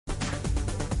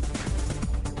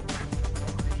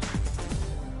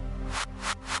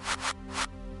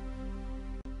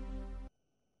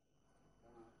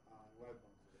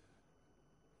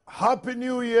Happy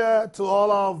New Year to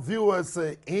all our viewers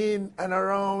in and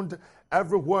around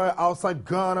everywhere outside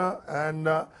Ghana. And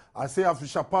I say Happy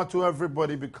Shapa to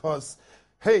everybody because,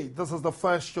 hey, this is the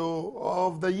first show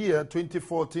of the year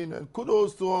 2014. And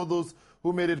kudos to all those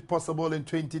who made it possible in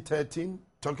 2013.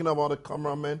 Talking about the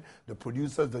cameramen, the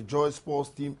producers, the Joy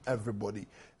Sports team, everybody.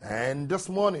 And this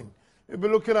morning, we'll be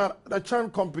looking at the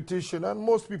CHAN competition. And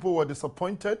most people were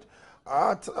disappointed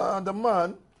at the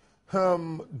man,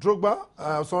 Drogba,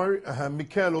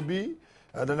 Mikel Obi.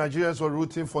 The Nigerians were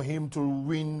rooting for him to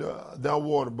win the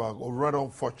award back, or rather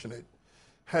unfortunate.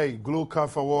 Hey, Glow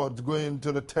Calf Award going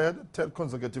to the third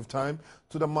consecutive time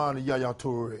to the man Yaya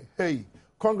Toure. Hey,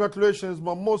 congratulations,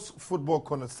 but most football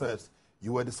connoisseurs,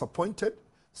 you were disappointed.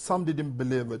 Some didn't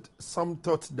believe it. Some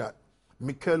thought that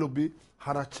Mikel Obi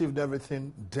had achieved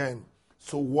everything then.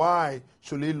 So why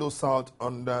should he lose out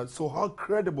on that? So how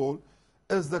credible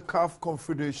is the CAF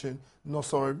Confederation,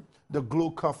 the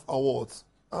Glow Calf Awards?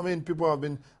 I mean, people have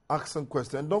been asking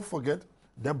questions. And don't forget,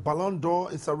 the Ballon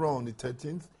d'Or is around the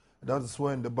 13th. That is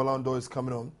when the Ballon d'Or is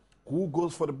coming on. Who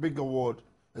goes for the big award?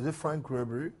 Is it Frank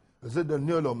Ribery? Is it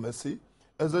Lionel Messi?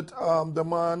 Is it the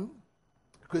man,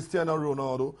 Cristiano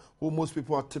Ronaldo, who most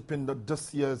people are tipping that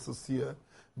this year is this year?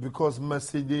 Because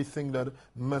Messi, they think that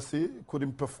Messi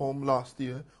couldn't perform last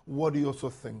year. What do you also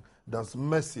think? Does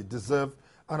Messi deserve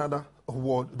another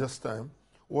award this time?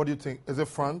 What do you think? Is it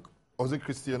Frank or is it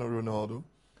Cristiano Ronaldo?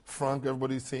 Frank,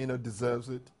 everybody's saying that deserves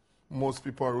it. Most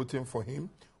people are rooting for him.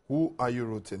 Who are you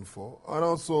rooting for? And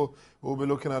also, we'll be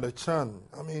looking at the CHAN.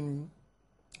 I mean,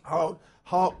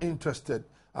 how interested?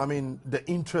 I mean, the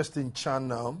interest in CHAN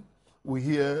now. We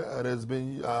hear there's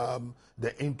been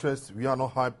the interest. We are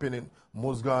not hyping it.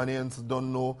 Most Ghanaians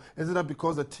don't know. Is it that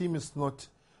because the team is not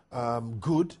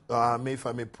good, if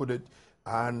I may put it?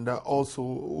 And also,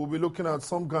 we'll be looking at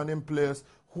some Ghanaian players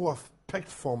who have picked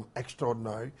from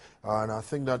extraordinary. And I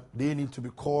think that they need to be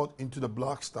called into the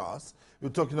Black Stars. We're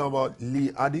talking about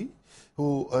Lee Addy,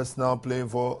 who is now playing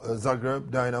for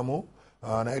Zagreb Dynamo.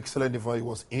 An excellent defender. He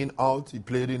was in, out. He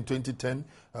played in 2010,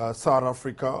 South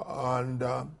Africa. And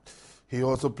he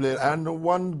also played. And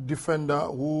one defender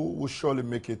who will surely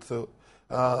make it to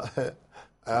the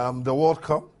World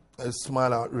Cup.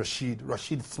 Smiler,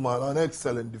 Rashid Smiler, an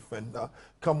excellent defender.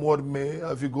 Come what may,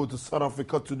 if you go to South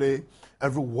Africa today,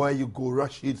 everywhere you go,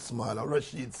 Rashid Smiler.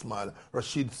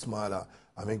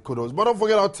 I mean, kudos. But don't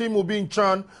forget, our team will be in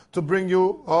CHAN to bring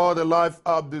you all the live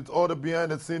updates, all the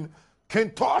behind the scene. Ken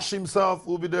Tosh himself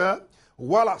will be there.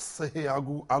 Wallace,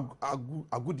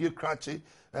 Agudie Krachi,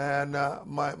 and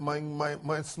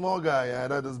my small guy,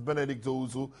 that is Benedict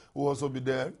Owusu, will also be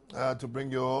there to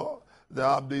bring you all the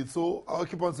update. So I'll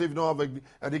keep on saying, if you don't have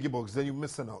a Digi box, then you're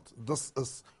missing out. This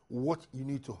is what you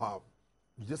need to have.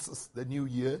 This is the new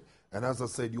year, and as I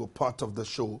said, you're part of the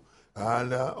show.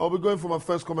 And I'll be going for my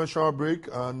first commercial break,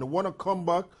 and when I come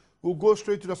back, we'll go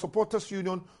straight to the Supporters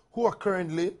Union, who are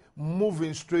currently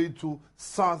moving straight to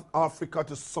South Africa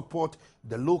to support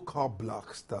the local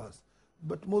Black Stars.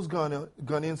 But most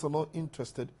Ghanaians are not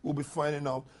interested. We'll be finding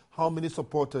out how many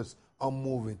supporters are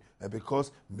moving. And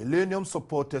because Millennium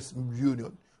Supporters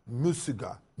Union,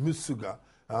 Musuga,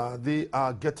 they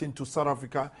are getting to South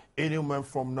Africa any moment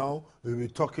from now. We'll be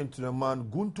talking to the man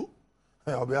Guntu.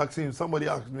 I'll be asking him, somebody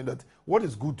asked me that, what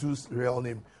is Guntu's real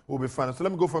name? We'll be finding. So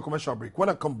let me go for a commercial break. When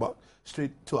I come back,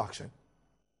 straight to action.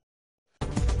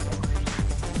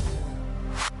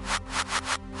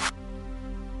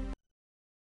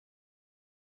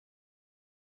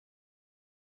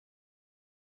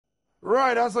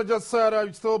 Right, as I just said,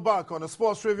 I'm still back on the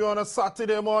Sports Review on a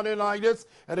Saturday morning like this.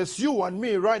 And it's you and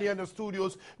me right here in the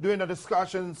studios doing the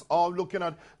discussions of looking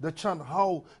at the CHAN,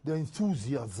 how the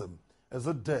enthusiasm is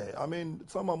it there. I mean,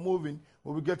 some are moving,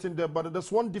 we'll be getting there. But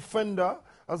there's one defender,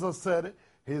 as I said,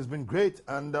 he's been great.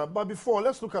 And but before,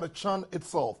 let's look at the CHAN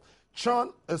itself.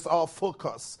 CHAN is our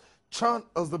focus. CHAN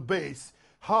is the base.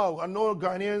 How? I know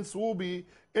Ghanaians will be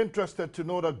interested to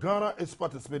know that Ghana is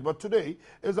participating. But today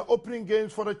is the opening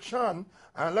games for the CHAN.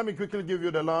 And let me quickly give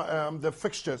you the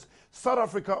fixtures. South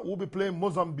Africa will be playing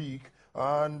Mozambique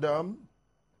and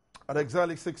at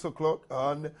exactly 6 o'clock.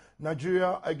 And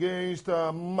Nigeria against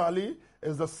Mali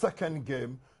is the second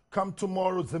game. Come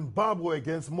tomorrow, Zimbabwe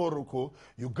against Morocco.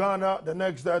 Uganda, the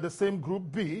next day, the same Group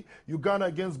B. Uganda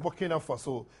against Burkina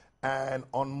Faso. And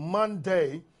on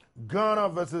Monday, Ghana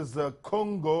versus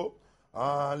Congo.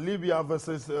 Libya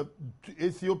versus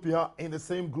Ethiopia in the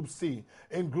same Group C.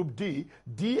 In Group D,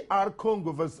 DR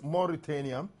Congo versus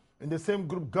Mauritania. In the same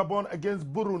group, Gabon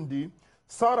against Burundi.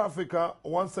 South Africa,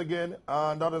 once again,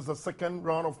 and that is the second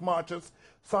round of matches.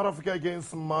 South Africa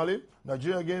against Mali,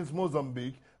 Nigeria against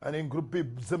Mozambique, And in Group B,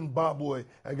 Zimbabwe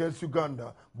against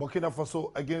Uganda. Burkina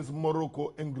Faso against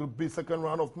Morocco in Group B, second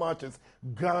round of matches.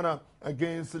 Ghana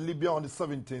against Libya on the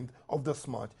 17th of this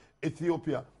month.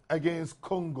 Ethiopia against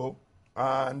Congo.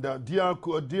 And DR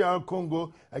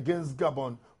Congo against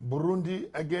Gabon. Burundi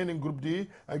again in Group D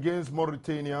against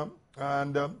Mauritania.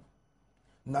 And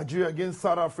Nigeria against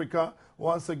South Africa.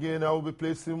 Once again, I will be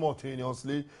played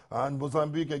simultaneously. And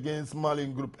Mozambique against Mali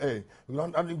in Group A.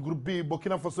 And in Group B,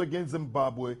 Burkina Faso against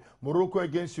Zimbabwe. Morocco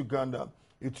against Uganda.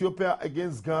 Ethiopia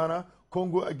against Ghana.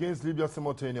 Congo against Libya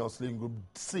simultaneously in Group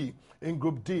C. In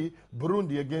Group D,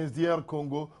 Burundi against DR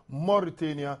Congo.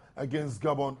 Mauritania against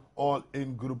Gabon, all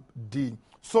in Group D.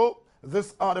 So,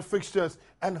 these are the fixtures.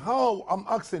 And how I'm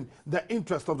asking the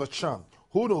interest of the CHAN.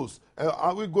 Who knows?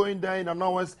 Are we going there in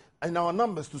our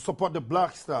numbers to support the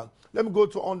Black Stars? Let me go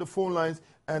to on the phone lines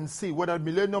and see whether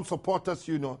Millennium Supporters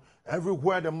Union,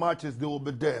 everywhere the matches, they will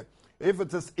be there. If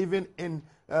it is even in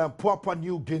Papua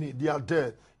New Guinea, they are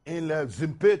there. In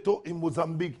Zimpeto, in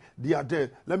Mozambique, they are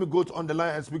there. Let me go to on the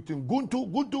line and speak to him.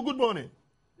 Guntu, good morning.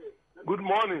 Good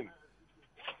morning.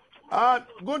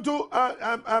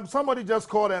 Guntu, somebody just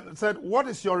called and said, what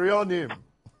is your real name?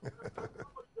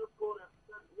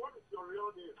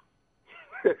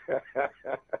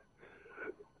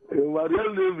 My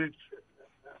real name is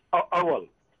Awal.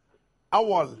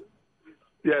 Awal?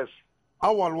 Yes.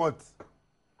 Awal what?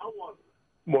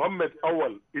 Mohammed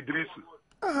Awal Idris.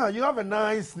 You have a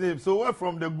nice name. So where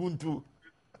from the Guntu?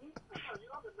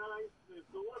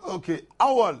 Okay,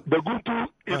 Awal. The Guntu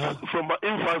is from my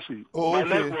infancy. Oh, okay.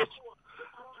 My leg was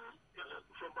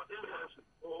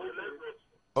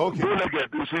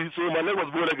bow-legged. You see, so my leg was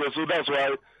bow-legged, so that's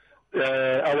why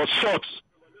I was short.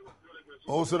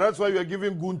 Oh, so that's why you are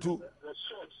giving Guntu.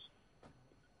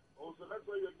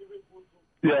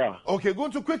 Yeah. Okay,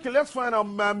 Guntu, quickly, let's find out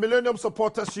Millennium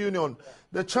Supporters Union.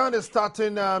 The CHAN is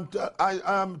starting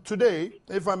today,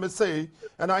 if I may say,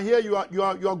 and I hear you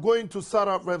are going to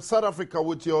South Africa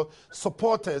with your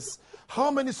supporters. How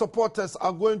many supporters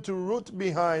are going to root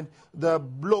behind the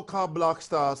local Black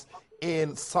Stars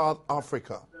in South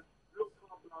Africa?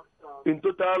 In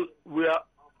total, we are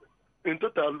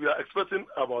expecting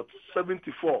about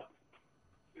 74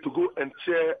 to go and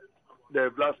cheer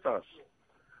the Black Stars.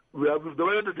 We have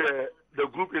divided the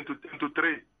group into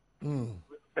three.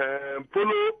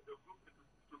 Polo,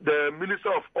 the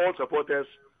Minister of All Supporters,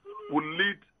 will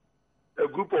lead a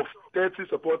group of 30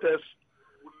 supporters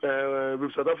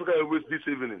with South Africa Airways this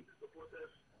evening.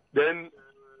 Then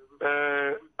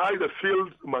I, the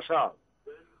Field Marshal,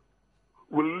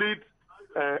 will lead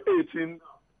 18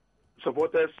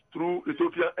 supporters through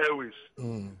Ethiopian Airways.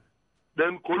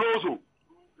 Then Koloso,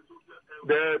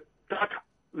 the Taka,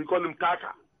 we call him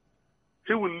Taka,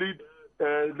 he will lead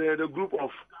the group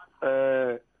of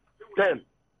 10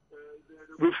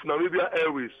 with Namibia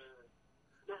Airways.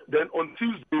 Then on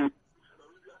Tuesday,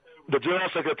 the General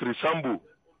Secretary, Sambu,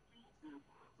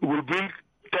 will bring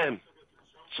 10.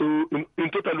 So in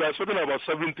total, we are expecting about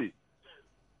 70.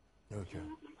 Okay.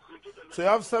 So you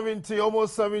have 70,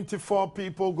 almost 74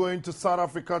 people going to South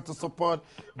Africa to support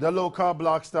the local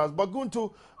Black Stars. But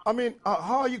Guntu, I mean,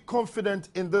 how are you confident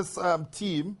in this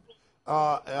team?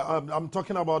 I'm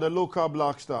talking about the local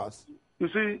Black Stars. You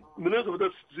see, Millennium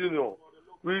Supporters Union,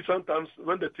 we sometimes,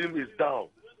 when the team is down,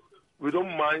 we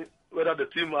don't mind whether the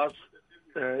team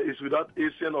is without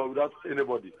Asian or without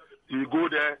anybody. We go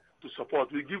there to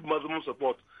support. We give maximum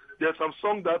support. There's some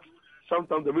song that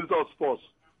sometimes the Minister of Sports,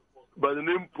 by the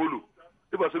name Polo,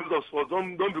 if I say Minister of Sports,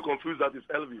 don't be confused that it's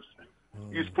Elvis.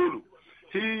 It's Polo.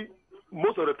 He,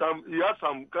 most of the time, he has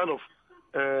some kind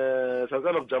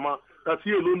of jama that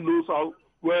he alone knows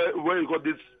where he got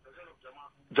this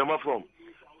jama from.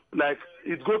 Like,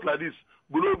 it goes like this.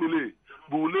 Bule Bule,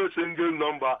 Bule single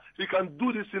number. He can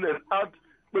do this thing and add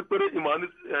Pekpere Imani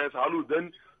Salu.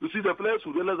 Then you see the players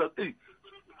who realize that, hey,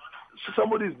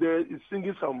 somebody is there, is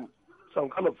singing some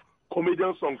kind of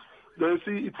comedian songs. Then you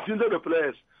see, it ginger the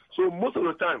players. So most of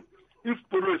the time, if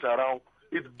Polo is around,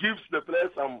 it gives the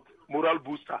players some moral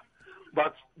booster.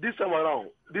 But this time around,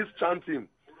 this CHAN team,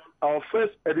 our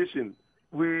first edition,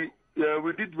 we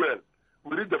did well.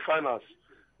 We did the finals.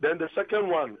 Then the second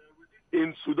one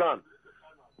in Sudan,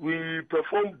 we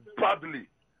performed badly.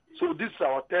 So this is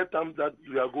our third time that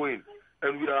we are going,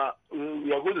 and we are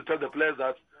going to tell the players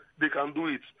that they can do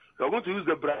it. We are going to use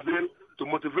the Brazil to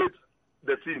motivate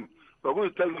the team. We are going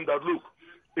to tell them that, look,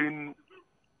 in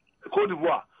Côte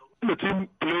d'Ivoire, the team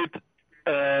played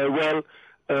well.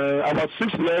 About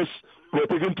 6 players were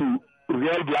taken to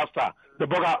Real Blaster, the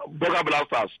Boga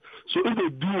Blasters. So if they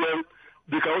do well,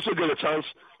 they can also get a chance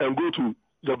and go to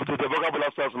the Boga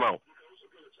Blasters now.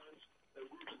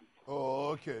 Oh,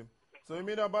 okay. So you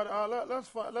mean about let's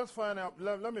find out.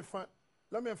 Let me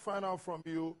find out from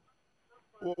you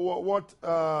what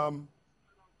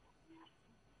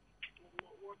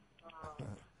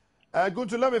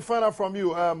Guntu, let me find out from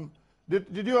you.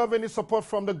 Did you have any support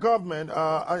from the government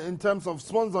in terms of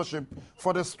sponsorship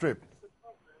for the strip?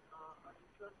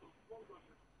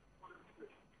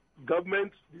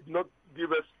 Government did not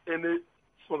give us any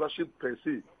sponsorship per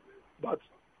se, but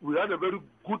we had a very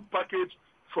good package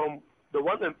from the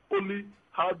one and only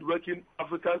hard-working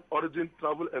African origin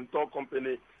travel and tour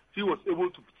company. He was able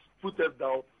to put us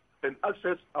down and ask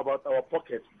us about our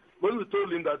pocket. When we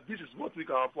told him that this is what we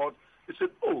can afford, he said,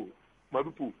 "Oh, my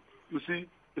people, you see,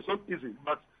 it's not easy."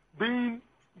 But being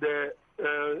the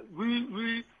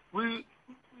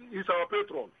he's our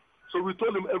patron, so we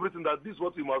told him everything that this is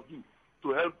what we must do to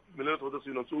help Millennium Supporters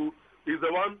Union. So he's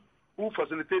the one who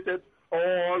facilitated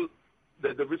all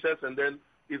the visas, and then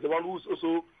he's the one who's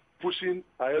also pushing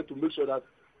ahead to make sure that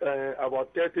about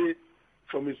 30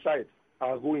 from his side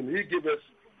are going. He gave us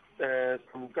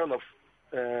some kind of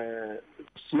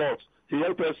slots. He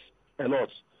helped us a lot.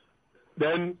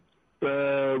 Then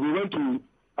we went to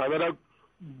another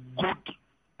good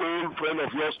old friend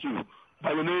of yours too,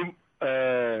 by the name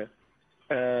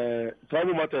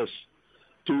Travel Matters,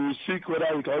 to seek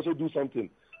whether we can also do something.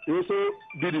 He also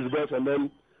did his best, and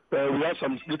then we had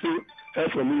some little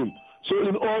help from him. So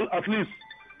in all, at least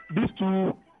these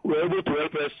two were able to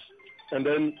help us, and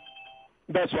then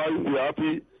that's why we are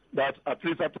happy that at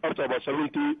least after about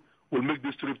 70, we'll make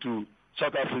this trip to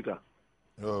South Africa.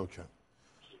 Okay.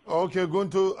 Okay,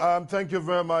 Guntu, thank you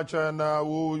very much, and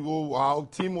our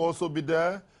team will also be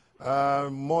there,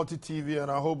 Multi-TV, and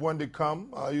I hope when they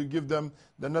come, you give them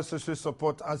the necessary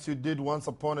support as you did once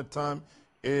upon a time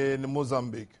in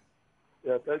Mozambique.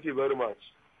 Yeah, thank you very much.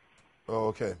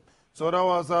 Okay. So that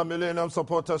was Millennium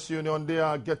Supporters Union. They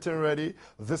are getting ready.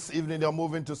 This evening they are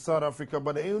moving to South Africa,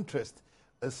 but the interest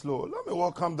is slow. Let me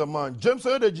welcome the man, James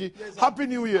Oyedeji. Yes, Happy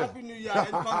New Year. Happy New Year and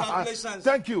congratulations.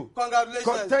 Thank you.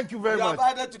 Congratulations. Thank you very much. You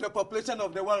have added to the population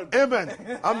of the world.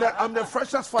 Amen. I'm the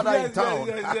freshest father in town.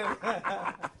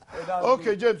 Yes.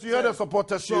 Okay, James, you had a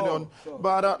Supporters Union. Sure.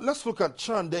 But let's look at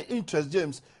Chan, the interest,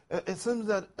 James. It seems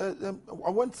that I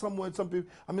went somewhere, some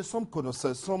people, some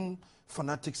connoisseurs, some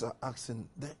fanatics are asking,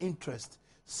 the interest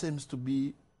seems to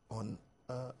be on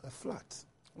a flat.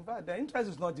 In fact, the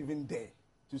interest is not even there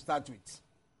to start with.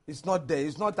 It's not there.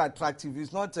 It's not attractive.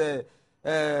 It's not the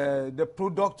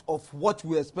product of what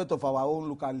we expect of our own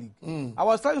local league. I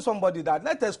was telling somebody that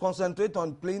let us concentrate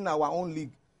on playing our own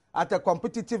league at a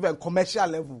competitive and commercial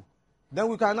level. Then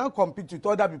we can now compete with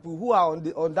other people who are on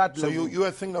that level. So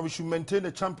you think that we should maintain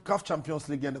the CAF Champions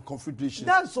League and the Confederation?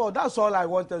 That's all I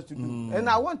want us to do. And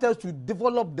I want us to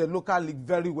develop the local league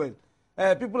very well.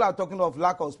 People are talking of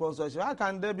lack of sponsorship. How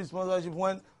can there be sponsorship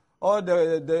when all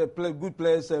the good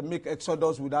players make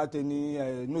exodus without any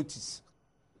notice?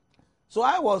 So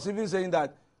I was even saying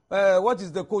that, what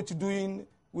is the coach doing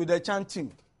with the Chan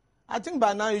team? I think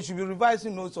by now you should be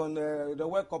revising notes on the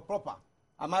World Cup proper.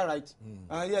 Am I right?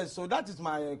 Yes, so that is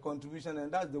my contribution,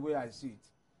 and that's the way I see it.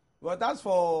 But as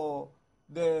for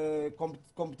the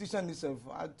competition itself,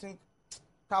 I think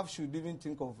CAF should even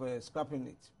think of scrapping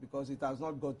it because it has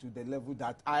not got to the level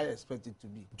that I expect it to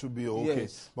be. To be okay.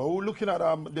 Yes. But we're looking at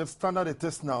the standard it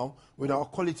is now with our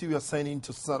quality we are sending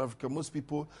to South Africa. Most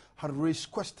people had raised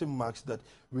question marks that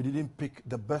we didn't pick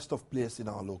the best of players in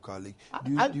our local league.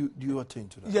 Do you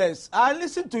attend to that? Yes. I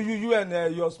listened to you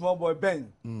and your small boy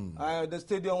Ben. The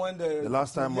stadium when the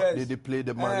last time they played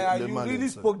the man. You really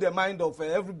spoke the mind of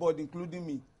everybody, including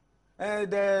me.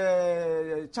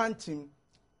 The Chan team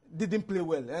didn't play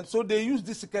well, and so they used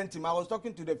this second team. I was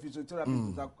talking to the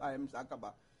physiotherapist, Mr.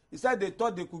 Akaba. He said they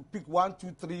thought they could pick 1,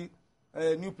 2, 3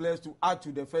 new players to add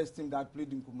to the first team that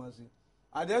played in Kumasi.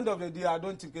 At the end of the day, I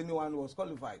don't think anyone was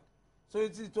qualified. So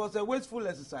it was a wasteful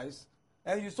exercise,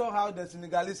 and you saw how the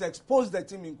Senegalese exposed the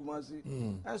team in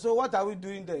Kumasi. And so what are we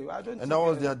doing there? I don't. And that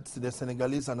was the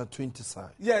Senegalese under 20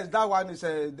 side. Yes, that one is.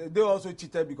 They also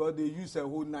cheated because they used a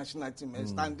whole national team, a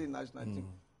standing national team.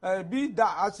 Be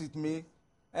that as it may.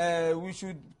 We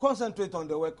should concentrate on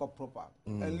the World Cup proper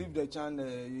and leave the Chan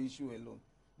issue alone.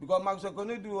 Because Max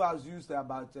Okonedu has used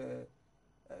about,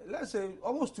 let's say,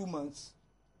 almost 2 months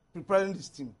preparing this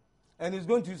team. And he's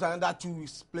going to use another 2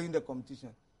 weeks playing the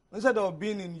competition. Instead of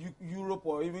being in Europe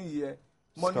or even here,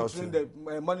 monitoring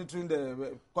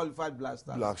the qualified Black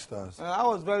Stars. I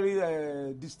was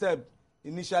very disturbed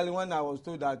initially when I was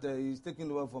told that he's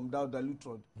taking over from Dauda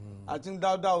Lutrod. I think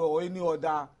Dauda or any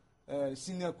other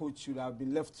senior coach should have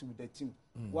been left with the team,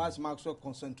 whilst Maxwell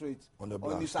concentrates on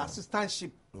his time.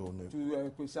 assistantship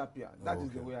to Kwesapia. That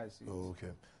is the way I see it. Okay.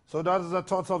 So that is the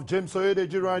thoughts of James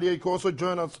Oyedeji right here. You can also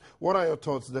join us. What are your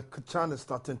thoughts? The CHAN is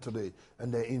starting today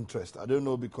and their interest. I don't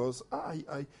know, because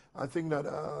I think that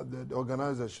the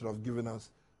organizers should have given us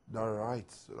the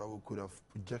rights so that we could have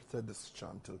projected this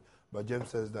CHAN too. But James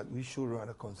says that we should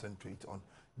rather concentrate on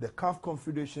the CAF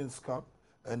Confederations Cup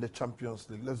and the Champions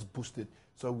League. Let's boost it.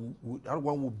 So that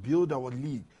one will build our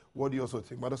league. What do you also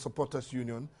think? But the Supporters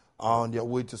Union are on their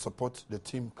way to support the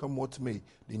team. Come what may,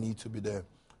 they need to be there.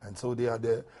 And so they are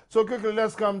there. So quickly,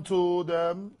 let's come to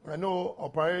them. I know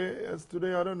Opare is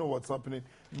today. I don't know what's happening.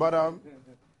 But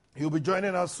he'll be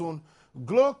joining us soon.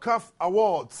 Glow CAF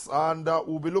Awards. And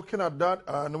we'll be looking at that.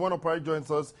 And when Opare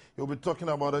joins us, he'll be talking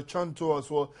about the CHAN tour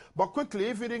as well. But quickly,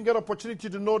 if you didn't get opportunity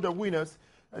to know the winners,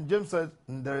 and James says,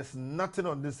 there is nothing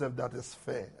on this earth that is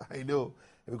fair. I know.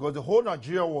 Because the whole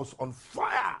Nigeria was on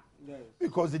fire. Yes.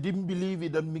 Because they didn't believe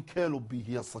it that Mikel Obi,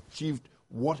 he has achieved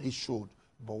what he showed.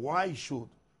 But why he showed?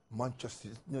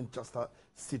 Manchester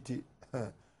City,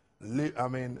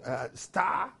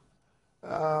 star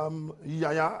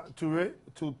Yaya Toure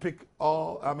to pick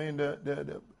all.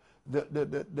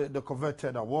 The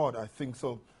coveted award. I think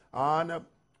so. And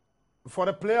for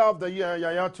the player of the year,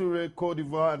 Yaya Toure, Cote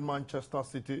d'Ivoire and Manchester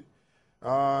City,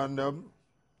 and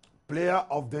player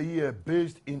of the year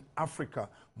based in Africa,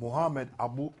 Mohamed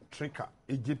Abu Trika,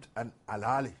 Egypt and Al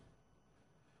Ahly.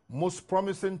 Most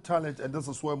promising talent, and this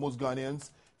is where most Ghanaians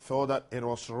felt that it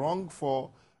was wrong for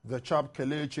the chap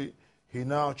Kelechi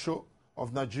Iheanacho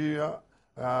of Nigeria,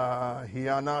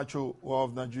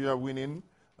 winning,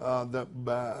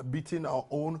 beating our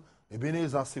own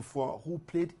Ebenezer Sifwa, who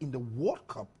played in the World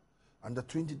Cup under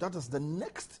 20. That is the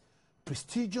next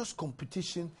prestigious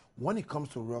competition when it comes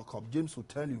to World Cup. James will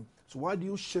tell you. So why do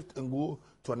you shift and go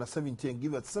to under 17 and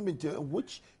give it 17,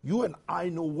 which you and I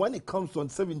know when it comes to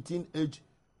under 17 age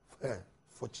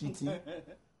for cheating?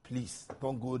 Please,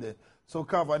 don't go there. So,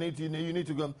 Kav, you need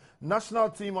to go. National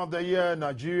Team of the Year,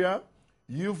 Nigeria.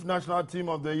 Youth National Team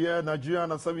of the Year, Nigeria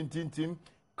under 17 team.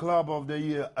 Club of the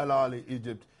Year, Al Ahly,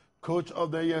 Egypt. Coach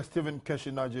of the Year, Stephen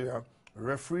Keshi, Nigeria.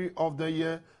 Referee of the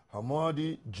Year,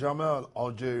 Hamadi Jamal,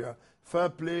 Algeria. Fair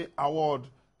Play Award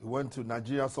went to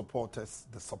Nigeria supporters,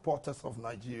 the supporters of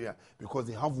Nigeria, because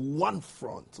they have one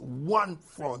front,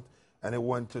 and it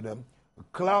went to them.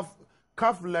 CAF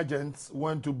Legends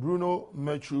went to Bruno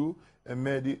Metru and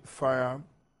Mehdi Fire,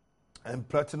 and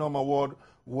Platinum Award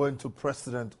went to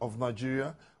President of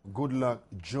Nigeria, Goodluck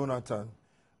Jonathan.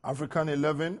 African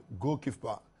 11,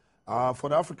 goalkeeper. For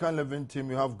the African 11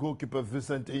 team, you have goalkeeper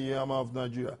Vincent Iyama of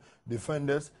Nigeria,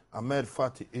 defenders Ahmed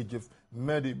Fati, Egypt,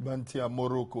 Mehdi Bantia,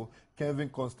 Morocco, Kevin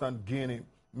Constant, Guinea,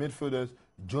 midfielders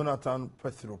Jonathan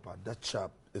Petropa. That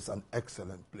chap is an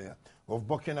excellent player. Of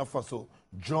Burkina Faso,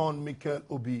 John Mikel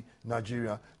Obi,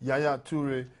 Nigeria, Yaya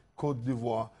Toure, Cote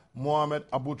d'Ivoire, Mohamed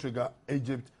Aboutriga,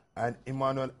 Egypt, and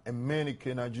Emmanuel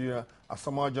Emenike, Nigeria,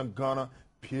 Asamoah Ghana,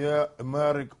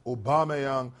 Pierre-Emerick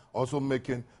Aubameyang also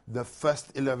making the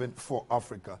first 11 for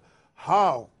Africa.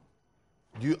 How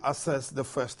do you assess the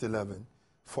first 11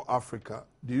 for Africa?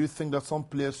 Do you think that some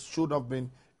players should have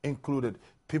been included?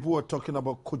 People were talking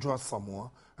about Kojo Asamoah,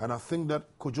 and I think that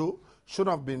Kojo should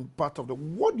have been part of the...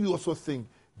 What do you also think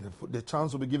the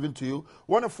chance will be given to you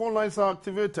when the phone lines are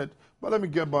activated? But let me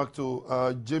get back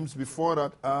to James before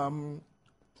that.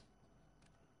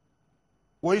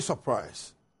 Were you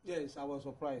surprised? Yes, I was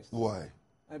surprised. Why?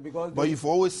 But you've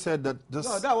always said that this...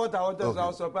 No, that's what I wanted. Okay. I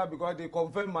was surprised because they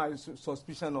confirmed my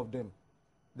suspicion of them,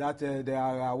 that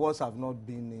their awards have not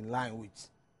been in line with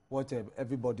what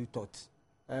everybody thought.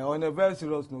 On a very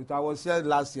serious note, I was here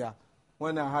last year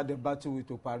when I had a battle with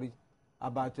Opari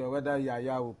about whether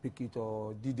Yaya will pick it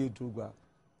or Didier Drogba.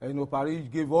 And Opari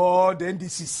gave all the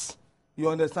indices. You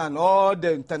understand? All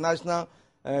the international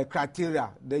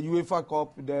criteria, the UEFA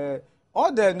Cup,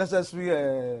 all the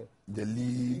necessary... the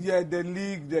league. Yeah, the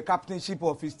league, the captainship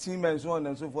of his team and so on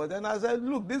and so forth. And I said,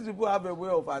 look, these people have a way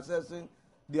of assessing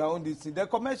their own decision. The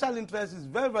commercial interest is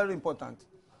very, very important.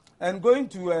 And going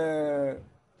to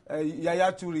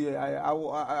Yaya Toure,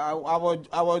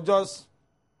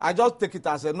 I just take it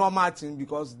as a normal thing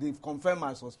because they've confirmed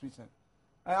my suspicion.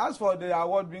 As for the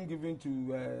award being given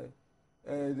to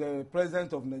the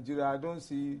president of Nigeria, I don't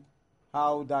see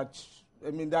how that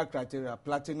criteria,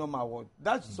 Platinum Award,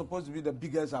 that's supposed to be the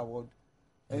biggest award,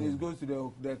 and it goes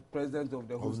to the president of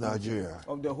the host Nigeria,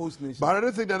 of the host nation. But I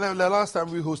don't think that the last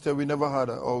time we hosted, we never had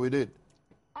it, or we did.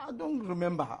 I don't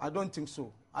remember. I don't think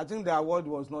so. I think the award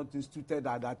was not instituted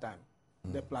at that time,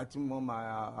 the Platinum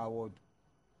Award.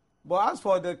 But as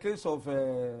for the case of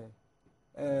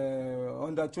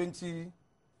under 20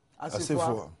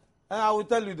 Asifo. And I will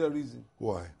tell you the reason.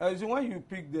 Why? So when you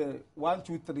pick the 1,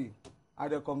 2, 3 at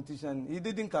the competition, he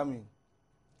didn't come in.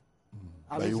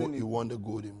 But he won the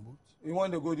golden boot. He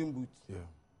won the golden boot. Yeah.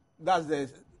 That's the.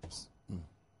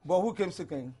 But who came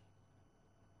second?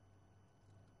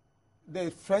 The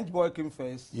French boy came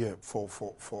first. Yeah, for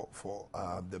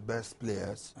the best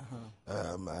players,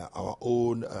 our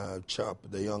own chap,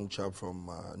 the young chap from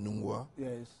Nungwa.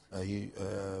 Yes. He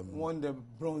won the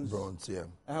bronze. Bronze, yeah.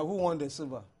 Who won the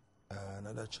silver?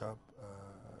 Another chap.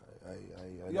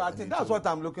 I think that's what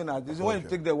I'm looking at. Is when you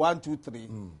take the 1, 2, 3,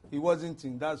 he wasn't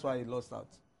in. That's why he lost out.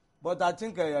 But I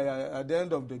think at the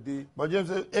end of the day. But James,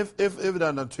 if the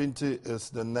under 20 is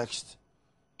the next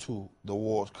to the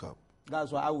World Cup.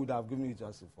 That's why I would have given it to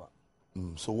Asifo.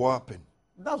 So what happened?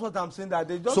 That's what I'm saying. That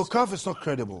they just. So CAF is not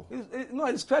credible.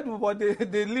 It's credible, but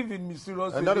they live in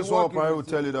mysterious. And that is what I will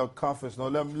tell you that CAF is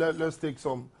not. Let's take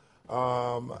some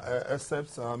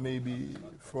excerpts maybe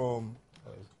from.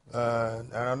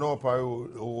 And I know Pai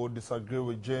will disagree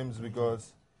with James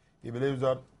because he believes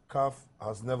that CAF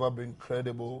has never been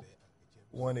credible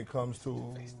when it comes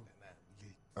to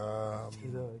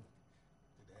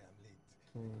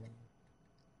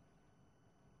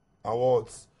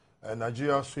awards. And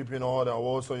Nigeria sweeping all the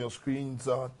awards on your screens,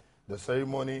 the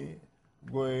ceremony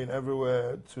going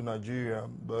everywhere to Nigeria.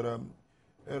 But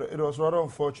it was rather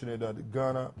unfortunate that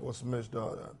Ghana was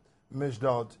missed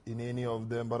out in any of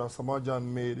them. But Asamajan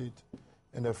made it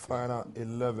in the final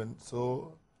 11.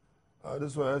 So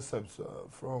this were excerpts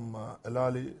from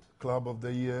Delali, Club of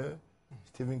the Year,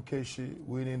 Stephen Keshi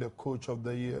winning the Coach of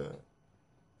the Year.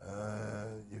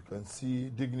 You can see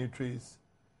dignitaries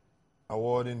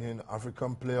awarding him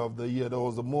African Player of the Year. That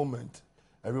was the moment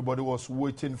everybody was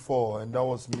waiting for, and that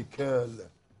was Mikel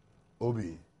Obi.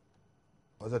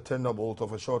 It was a thunderbolt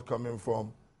of a shot coming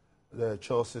from the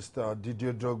Chelsea star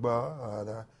Didier Drogba. And,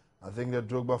 I think that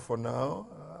Drogba for now,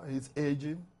 he's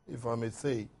aging, if I may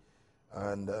say.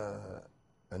 And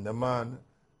the man,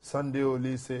 Sunday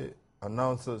Olise,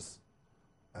 announces,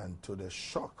 and to the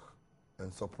shock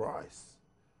and surprise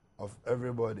of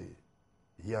everybody,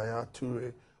 Yaya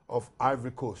Toure of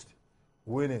Ivory Coast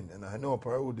winning. And I know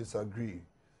Pari would disagree.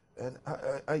 And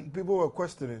people were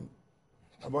questioning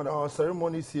about our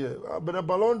ceremonies here. But the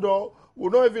Ballon d'Or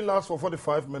will not even last for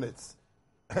 45 minutes.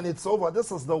 And it's over.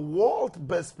 This is the world's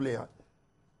best player.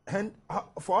 And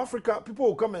for Africa, people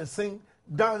will come and sing,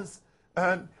 dance,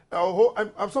 and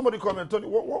somebody come and tell you,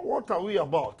 what are we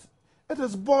about? It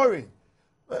is boring.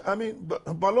 I mean,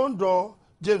 Ballon d'Or,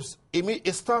 James,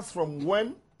 it starts from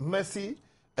when Messi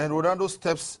and Ronaldo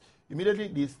steps, immediately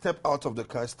they step out of the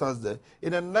car, starts there.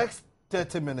 In the next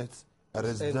 30 minutes, it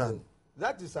is done.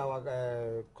 That is our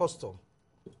custom.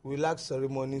 We like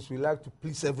ceremonies. We like to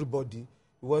please everybody.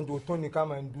 We want to Tony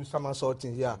come and do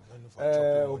somersaulting here.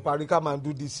 Opari come and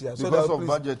do this here. Because of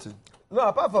budgeting? No,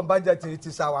 apart from budgeting, it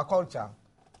is our culture.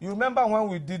 You remember when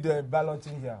we did the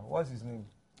balloting here? What's his name?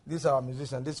 This is our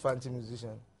musician, this fancy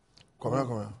musician. Come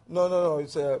here. No.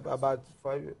 It's about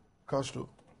 5 years. Castro.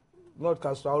 Not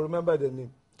Castro. I remember the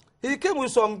name. He came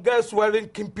with some girls wearing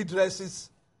kimpy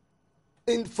dresses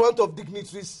in front of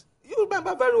dignitaries. You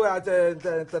remember very well at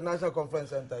the International Conference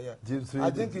Center here.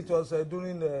 I think it was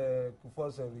during the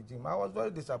Kufuor's regime. I was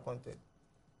very disappointed.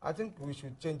 I think we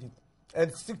should change it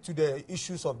and stick to the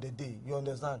issues of the day. You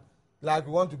understand? Like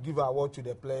we want to give an award to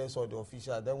the players or the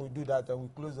officials, then we do that and we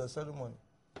close the ceremony.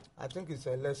 I think it's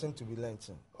a lesson to be learned.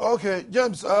 Okay,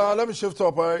 James, let me shift to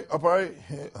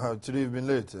Opari. Today you've been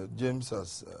late. James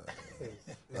has...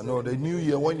 I know the new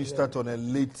year when you start on a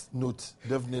late note,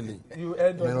 definitely. You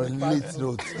end on a late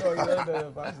note.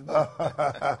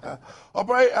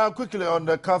 Opari, quickly on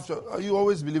the CAF, you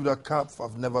always believe that CAF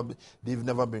they've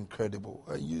never been credible.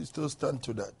 You still stand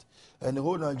to that. And the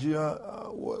whole Nigeria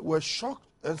were shocked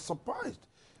and surprised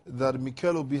that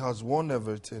Mikel Obi has won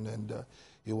everything and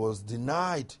he was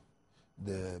denied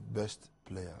the best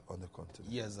player on the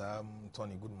continent. Yes,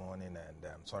 Tony, good morning, and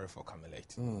I'm sorry for coming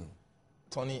late.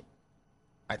 Tony,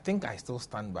 I think I still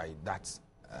stand by that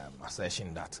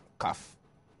assertion that CAF,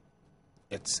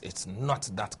 it's not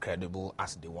that credible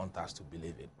as they want us to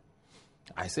believe it.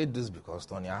 I say this because,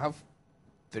 Tony, I have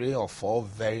 3 or 4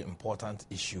 very important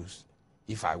issues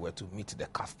if I were to meet the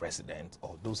CAF president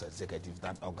or those executives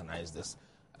that organized this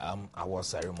award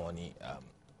ceremony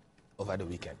over the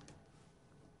weekend.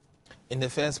 In the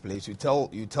first place, you tell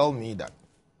me that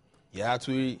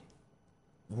Yaya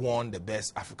won the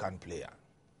best African player,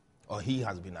 or he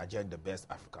has been adjudged the best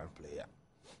African player.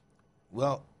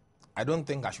 Well, I don't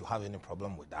think I should have any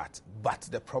problem with that. But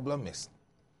the problem is,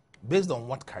 based on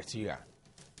what criteria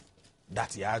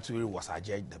that Yaya Toure was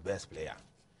adjudged the best player?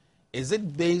 Is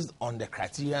it based on the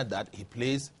criteria that he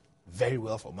plays very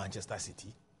well for Manchester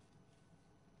City?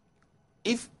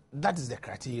 If that is the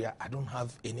criteria, I don't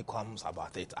have any qualms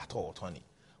about it at all, Tony.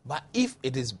 But if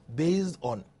it is based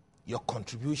on your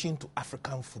contribution to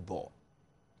African football,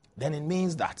 then it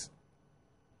means that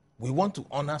we want to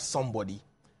honor somebody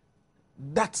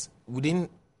that within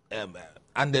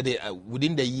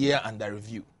the year under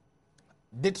review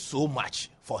did so much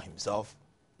for himself,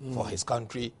 for his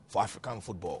country, for African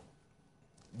football.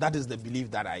 That is the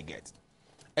belief that I get.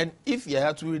 And if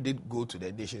Yaya Toure did go to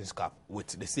the Nations Cup with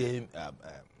the same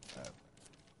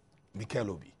Mikel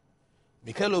Obi,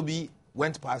 Mikel Obi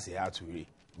went past Yaya Toure,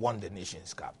 won the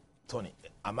Nations Cup. Tony,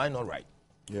 am I not right?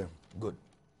 Yeah. Good.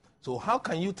 So how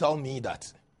can you tell me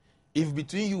that if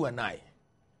between you and I,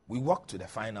 we walk to the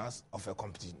finals of a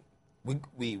competition,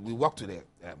 we walk to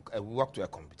a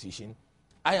competition,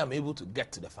 I am able to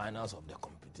get to the finals of the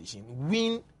competition,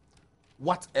 win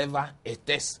whatever it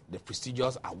is, the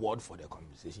prestigious award for the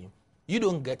competition, you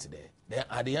don't get there, then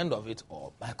at the end of it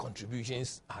all, my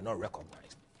contributions are not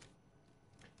recognized.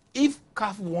 If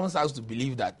CAF wants us to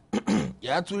believe that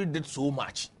Yaya Toure did so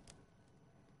much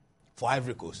for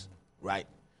Ivory Coast, right,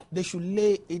 they should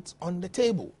lay it on the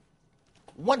table.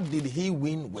 What did he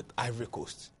win with Ivory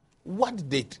Coast? What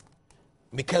did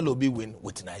Mikel Obi win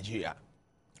with Nigeria?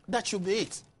 That should be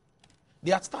it.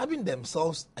 They are stabbing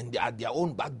themselves and they are their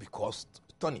own back because,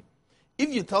 Tony, if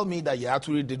you tell me that Yaya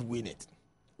Toure did win it,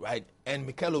 right, and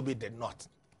Mikel Obi did not,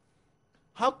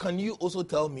 how can you also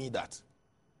tell me that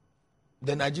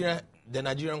the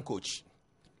Nigerian coach,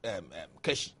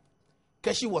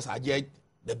 Keshi was adjudged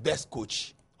the best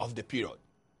coach of the period?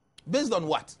 Based on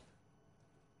what?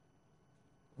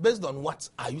 Based on what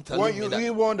are you telling me that?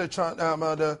 You won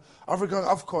the African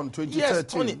AFCON 2013. Yes,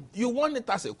 Tony, you won it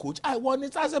as a coach. I won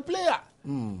it as a player.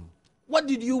 What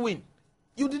did you win?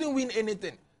 You didn't win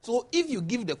anything. So if you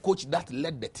give the coach that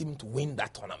led the team to win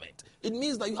that tournament, it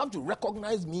means that you have to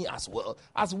recognize me as well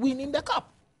as winning the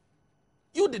cup.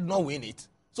 You did not win it.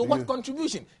 So what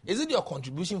contribution? Is it your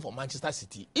contribution for Manchester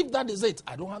City? If that is it,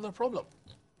 I don't have a problem.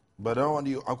 But I want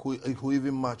you, I could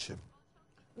even match him.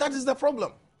 That is the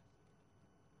problem.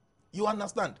 You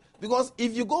understand? Because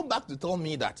if you go back to tell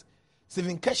me that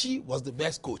Stephen Keshi was the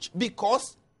best coach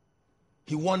because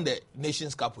he won the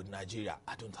Nations Cup with Nigeria,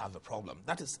 I don't have a problem.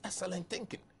 That is excellent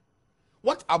thinking.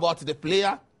 What about the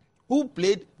player who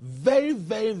played very,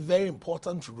 very, very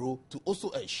important role to also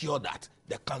ensure that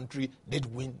the country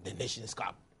did win the Nations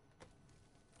Cup?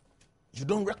 You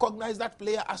don't recognize that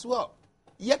player as well.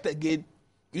 Yet again,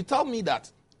 you tell me that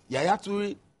Yaya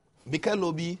Toure, Mikel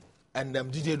Obi, and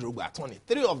DJ Drogba, Tony,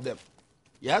 three of them.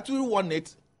 Yaya Toure won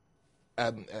it.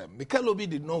 Mikel Obi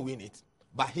did not win it,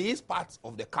 but he is part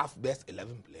of the CAF best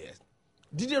 11 players.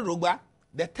 DJ Drogba,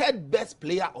 the third best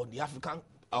player on the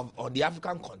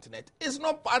African continent, is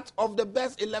not part of the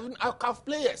best 11 CAF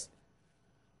players.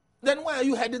 Then why are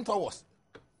you heading towards?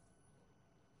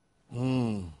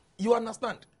 You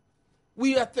understand?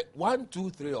 We are 1, 2,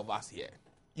 3 of us here.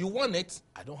 You won it,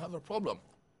 I don't have a problem.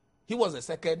 He was the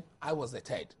second, I was the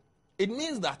third. It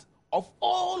means that of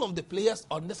all of the players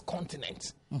on this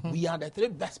continent, we are the 3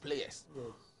 best players.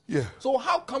 Yeah. So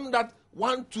how come that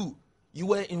 1, 2, you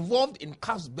were involved in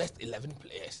CAF's best 11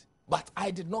 players, but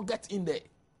I did not get in there?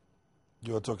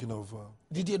 You are talking of...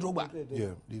 Didier Drogba. Yeah,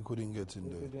 he couldn't get in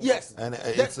there. Yes. And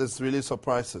it's really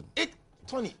surprising.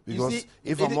 Tony, because you see,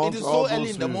 if it amongst is all so early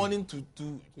those in the morning to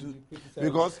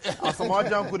because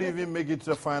Asamajan could even make it to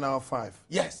the final 5.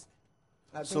 Yes.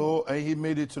 So he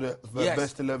made it to the Yes.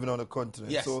 best 11 on the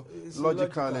continent. Yes. So It's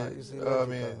logically,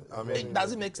 illogical. I mean, It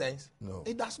doesn't make sense. No.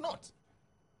 It does not.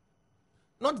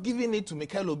 Not giving it to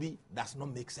Mikel Obi does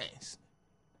not make sense.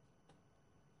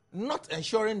 Not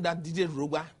ensuring that Didier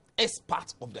Drogba is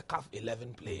part of the CAF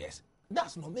 11 players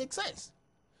does not make sense.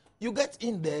 You get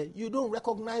in there, you don't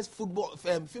recognize football,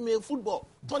 female football.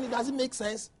 Tony, does it make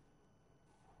sense?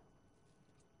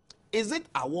 Is it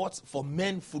awards for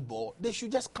men football? They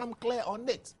should just come clear on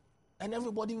it, and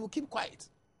everybody will keep quiet.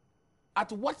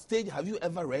 At what stage have you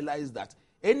ever realized that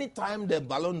anytime the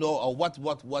Ballon d'Or or what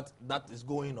that is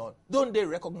going on, don't they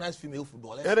recognize female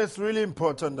footballers? it is really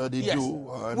important that they Yes. do.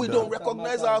 And, We don't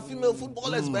recognize our female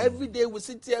footballers, but every day we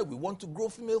sit here, we want to grow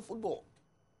female football.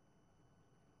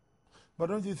 But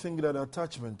don't you think that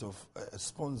attachment of a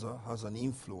sponsor has an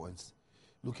influence?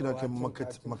 Looking at the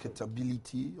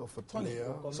marketability of a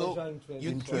player. So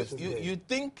Interest. you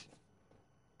think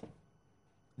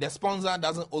the sponsor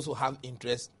doesn't also have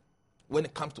interest when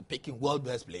it comes to picking world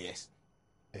best players?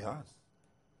 Yes.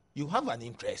 You have an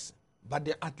interest, but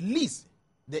at least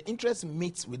the interest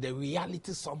meets with the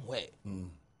reality somewhere.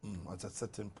 At a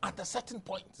certain point. At a certain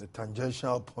point. The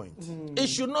tangential point. It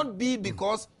should not be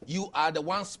because you are the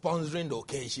one sponsoring the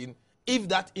occasion. If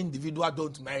that individual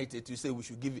don't merit it, you say we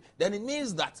should give it. Then it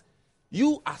means that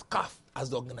you as CAF, as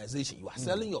the organization, you are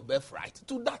selling your birthright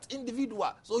to that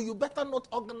individual. So you better not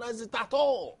organize it at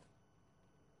all.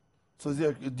 So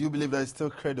do you believe that it's still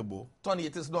credible? Tony,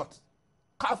 it is not.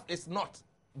 CAF is not.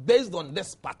 Based on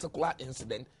this particular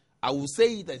incident, I will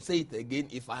say it and say it again.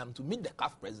 If I am to meet the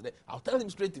CAF president, I'll tell him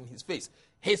straight in his face.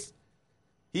 He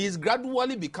is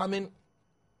gradually becoming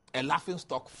a laughing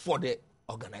stock for the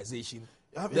organization.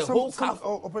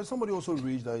 Somebody also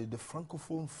raised that the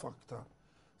francophone factor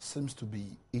seems to be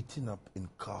eating up in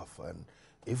CAF, and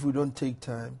if we don't take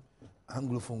time,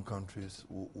 anglophone countries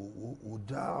will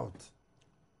die out.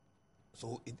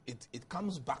 So it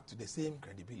comes back to the same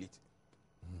credibility.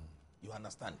 You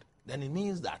understand? Then it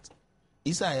means that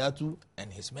Issa Hayatou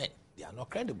and his men, they are not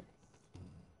credible.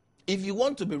 If you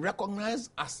want to be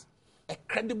recognized as a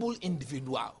credible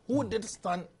individual who did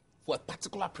stand for a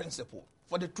particular principle,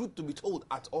 for the truth to be told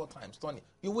at all times, Tony,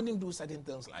 you wouldn't do certain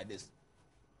things like this.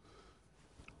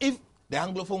 If the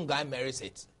Anglophone guy merits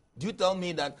it, do you tell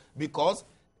me that because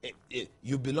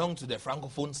you belong to the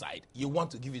Francophone side, you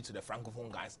want to give it to the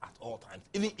Francophone guys at all times,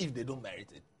 even if they don't merit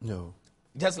it? No.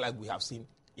 Just like we have seen,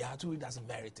 Yahaturi doesn't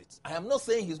merit it. I am not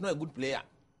saying he's not a good player.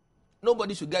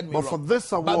 Nobody should get me wrong. But for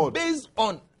this award, but based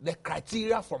on the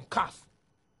criteria from CAF,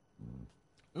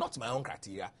 not my own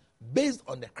criteria, based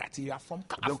on the criteria from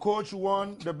CAF. The coach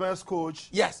won the best coach.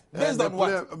 Yes. Based on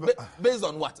what? Based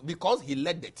on what? Because he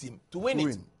led the team to win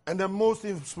it. And the most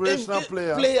inspirational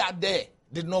player there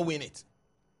did not win it.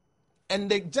 And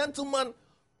the gentleman,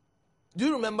 do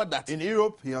you remember that? In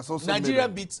Europe, he has also Nigeria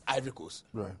beats Ivory Coast.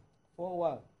 Right.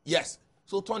 4-1. Yes.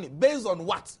 So, Tony, based on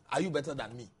what are you better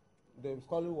than me? They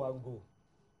scored one goal.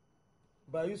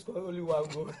 But you scored only one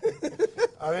goal.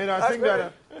 I mean, I think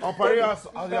that Opari has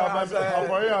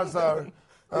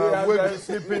with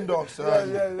sleeping dogs.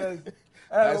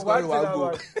 Yes.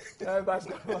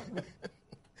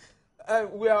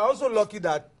 We are also lucky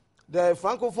that the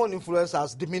Francophone influence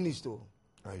has diminished.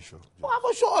 Are you sure?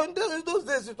 I'm sure. In those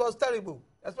days, it was terrible,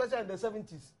 especially in the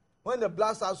 70s. When the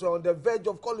Black Stars were on the verge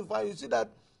of qualifying, you see that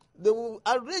they will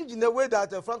arrange in a way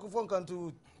that a Francophone country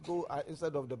would go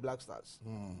instead of the Black Stars.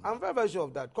 I'm very, very sure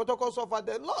of that. Kotoko suffered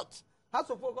a lot. House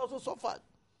of Folk also suffered.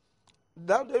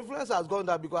 Now the influence has gone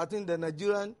down because I think the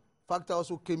Nigerian factor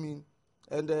also came in,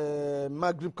 and the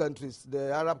Maghreb countries,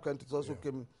 the Arab countries also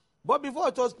came in. But before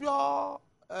it was pure,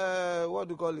 what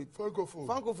do you call it?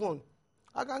 Francophone.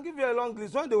 I can give you a long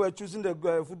list. When they were choosing the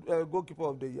goalkeeper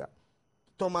of the year,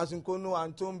 Thomas Nkono,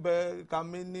 Antombe,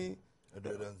 Kameni.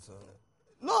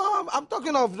 No, I'm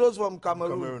talking of those from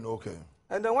Cameroon. Cameroon, okay.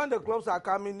 And then when the clubs are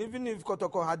coming, even if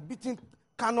Kotoko had beaten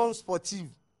Canon Sportive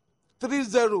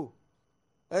 3-0,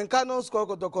 and Canon scored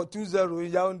Kotoko 2-0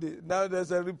 in Yaoundé, now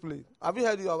there's a replay. Have you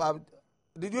heard about it?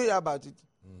 Did you hear about it?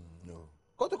 No.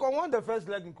 Kotoko won the first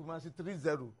leg in Kumasi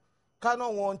 3-0.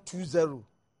 Canon won 2-0.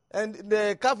 And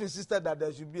the CAF insisted that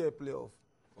there should be a playoff.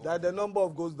 That the number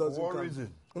of goals doesn't count. What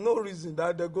reason? No reason,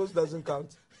 that the goals doesn't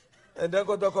count. And then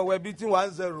Kotoko were beating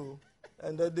 1-0,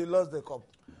 and then they lost the cup.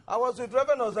 I was with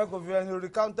Reverend Osakovi, and he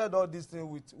recounted all these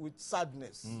things with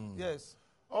sadness. Yes.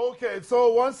 Okay,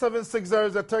 so 1760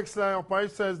 is a text line. Opari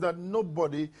says that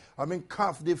nobody,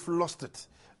 CAF, they've lost it.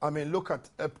 Look at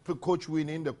coach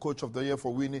winning, the coach of the year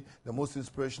for winning, the most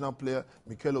inspirational player,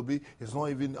 Mikel Obi, is not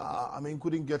even,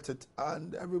 couldn't get it.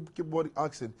 And everybody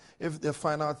asking if the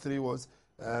final three was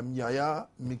Yaya,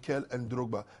 Mikel, and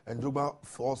Drogba. And Drogba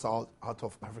falls out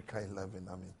of Africa 11.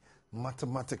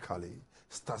 Mathematically,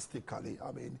 statistically,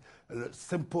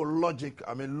 simple logic,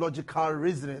 logical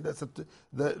reasoning.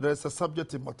 There's a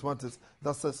subject in mathematics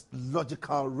that says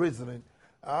logical reasoning.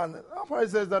 And Opari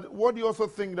says that, what do you also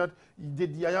think that,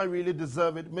 did Yaya really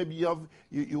deserve it? Maybe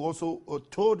you also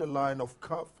told the line of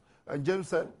CAF. And James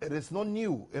said, it is not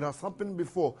new. It has happened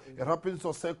before. It happened to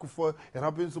Sekufor. It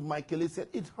happened to Michael Essien.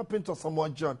 It happened to Samoa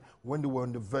John when they were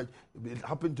on the verge. It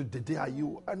happened to Dede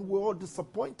Ayew. And we're all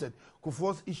disappointed.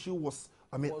 Kufuor's issue was,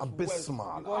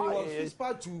 abysmal. Because he was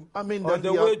part to, on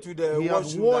the way to the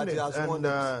washroom that he has won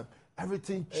it.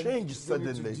 Everything changed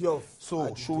suddenly.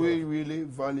 So should we really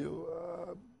value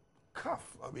CAF?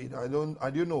 I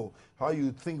don't know how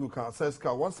you think we can access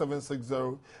CAF.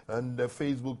 1760 and the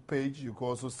Facebook page. You can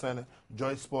also send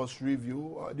Joy Sports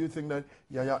Review. Do you think that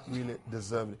Yaya really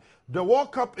deserved it? The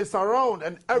World Cup is around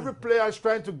and every player is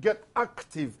trying to get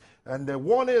active. And the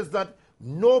one is that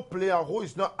no player who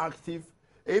is not active,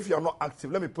 if you're not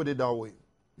active, let me put it that way,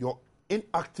 your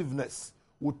inactiveness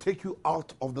will take you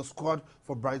out of the squad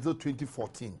for Brazil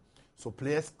 2014. So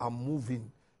players are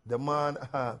moving. the man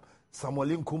Samuel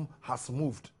Inkum has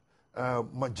moved.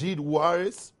 Majid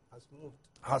Waris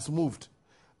has moved.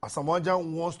 Asamoah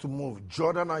wants to move.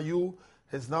 Jordan Ayew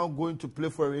is now going to play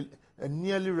for a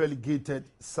nearly relegated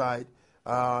side,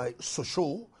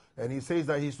 Sochaux. And he says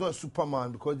that he's not a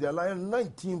Superman because they are lying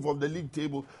 19th of the league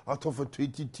table out of a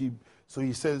 20 team. So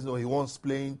he says no, he wants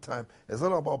playing time. It's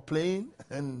all about playing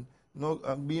and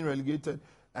not being relegated.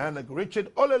 And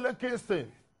Richard Olele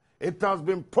Kingston, it has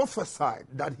been prophesied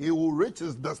that he will reach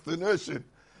his destination.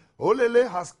 Olele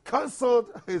has cancelled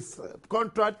his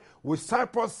contract with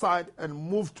Cyprus side and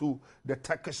moved to the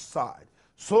Turkish side.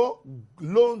 So,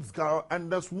 loans go,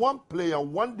 and there's one player,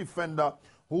 one defender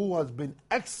who has been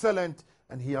excellent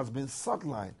and he has been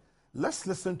sidelined. Let's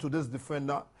listen to this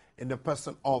defender in the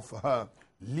person of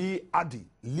Lee Adi.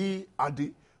 Lee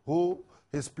Adi, who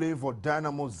is playing for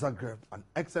Dynamo Zagreb. An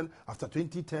excellent, after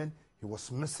 2010, he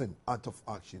was missing out of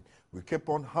action. We kept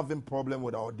on having problem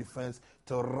with our defense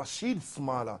till Rashid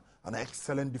Smala, an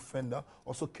excellent defender,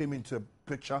 also came into the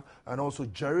picture, and also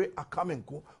Jerry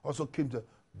Akamenko also came to.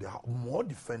 There are more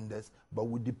defenders, but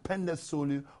we depended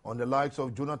solely on the likes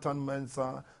of Jonathan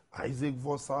Mensah, Isaac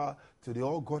Vossa, till they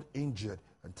all got injured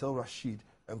until Rashid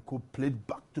and Co played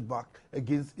back-to-back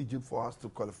against Egypt for us to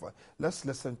qualify. Let's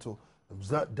listen to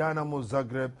Dynamo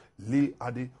Zagreb, Lee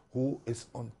Adi, who is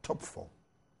on top form.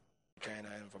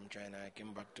 I'm from China. I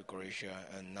came back to Croatia,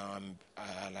 and now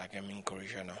I'm in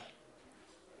Croatia now.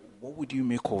 What would you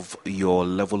make of your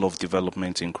level of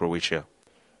development in Croatia?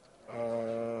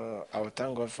 I would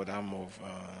thank God for that move.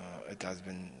 It has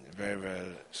been very,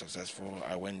 very successful.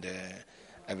 I went there,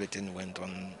 everything went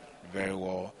on very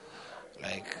well.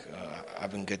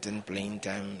 I've been getting playing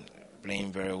time,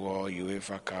 playing very well,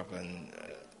 UEFA Cup and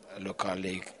local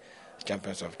league,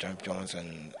 Champions of Champions,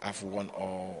 and I've won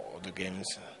all the games.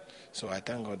 So I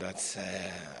thank God that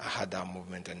I had that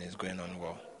movement and it's going on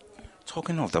well.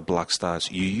 Talking of the Black Stars,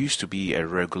 you used to be a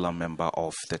regular member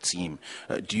of the team.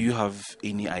 Do you have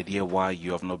any idea why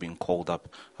you have not been called up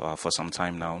for some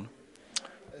time now?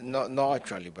 No,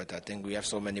 actually, but I think we have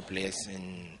so many players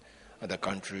in the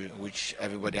country which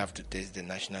everybody have to taste the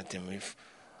national team. If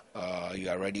you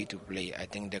are ready to play, I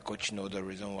think the coach knows the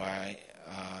reason why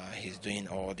he's doing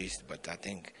all this, but I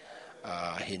think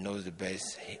he knows the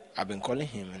best. I've been calling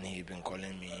him and he's been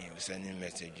calling me, sending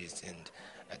messages, and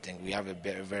I think we have a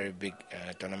very, very big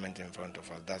tournament in front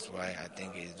of us. That's why I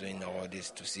think he's doing all this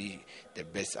to see the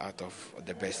best out of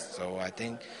the best. So I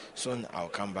think soon I'll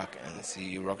come back and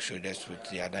see rock shoulders with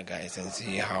the other guys and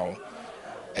see how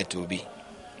it will be.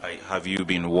 Have you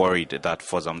been worried that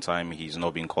for some time he's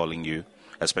not been calling you,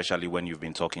 especially when you've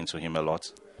been talking to him a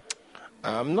lot?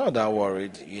 I'm not that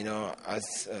worried.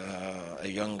 As a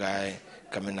young guy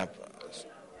coming up,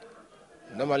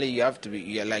 normally you have to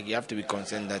be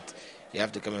concerned that you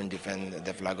have to come and defend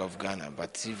the flag of Ghana.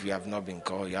 But if you have not been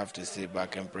called, you have to sit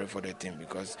back and pray for the team,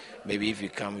 because maybe if you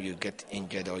come, you get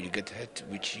injured or you get hurt,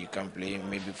 which you can play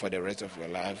maybe for the rest of your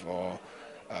life or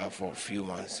for a few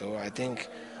months. So I think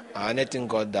anything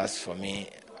God does for me,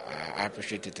 I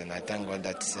appreciate it, and I thank God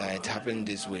that it happened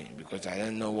this way, because I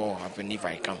don't know what will happen if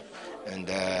I come. And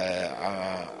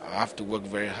I have to work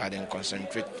very hard and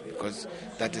concentrate, because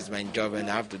that is my job and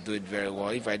I have to do it very well.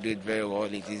 If I do it very well,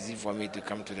 it's easy for me to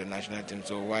come to the national team.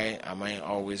 So why am I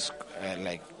always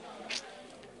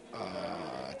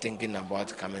thinking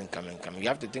about coming? You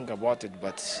have to think about it,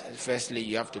 but firstly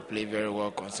you have to play very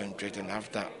well, concentrate, and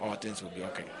after all things will be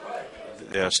okay.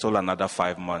 There's still another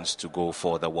 5 months to go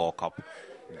for the World Cup.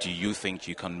 Do you think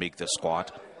you can make the squad?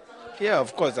 Yeah,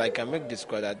 of course, I can make the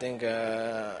squad. I think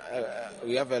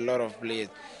we have a lot of players.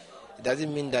 It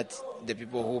doesn't mean that the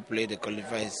people who play the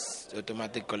qualifiers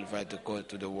automatically qualify to go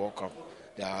to the World Cup.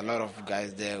 There are a lot of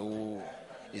guys there who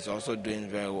is also doing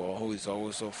very well, who is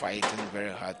also fighting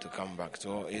very hard to come back.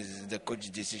 So it's the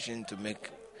coach's decision to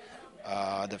make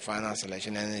the final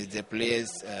selection, and it's the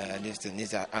players.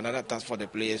 It's another task for the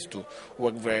players to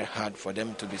work very hard for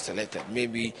them to be selected.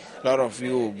 Maybe a lot of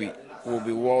you will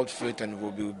be world fit and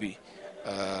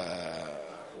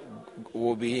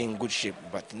will be in good shape,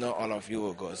 but not all of you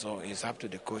will go. So it's up to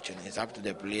the coach and it's up to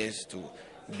the players to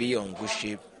be on good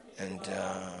shape, and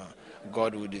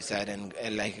God will decide, and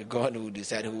God will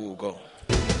decide who will go.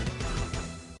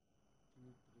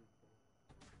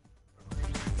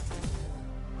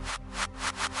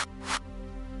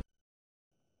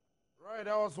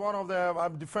 That was one of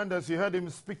the defenders. You heard him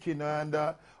speaking, and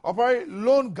operate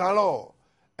lone galore,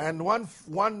 and one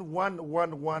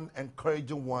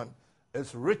encouraging one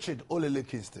is Richard Olele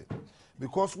Kingston,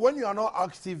 because when you are not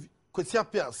active, Kwesi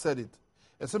Appiah said it.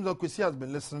 It seems that Kwesi has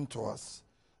been listening to us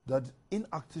that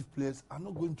inactive players are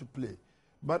not going to play,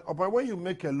 But when you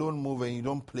make a loan move and you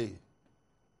don't play,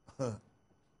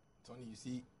 Tony, you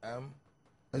see,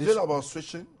 is it about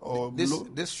switching or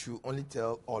this should only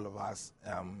tell all of us,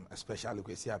 especially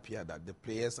Kwesi Appiah, that the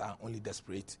players are only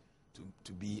desperate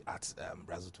to be at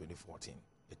Brazil 2014.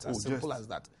 It's as simple as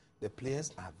that. The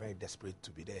players are very desperate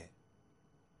to be there.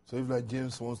 So if like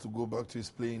James wants to go back to his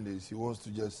playing days, he wants to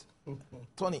just...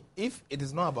 Tony, if it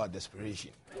is not about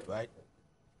desperation, right?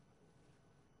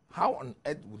 How on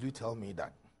earth would you tell me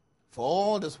that for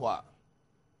all this while,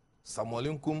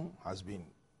 Samuel Nkum has been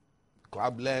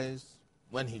clubless?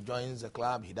 When he joins the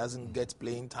club, he doesn't get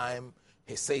playing time.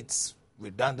 He sits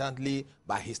redundantly,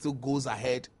 but he still goes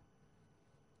ahead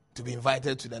to be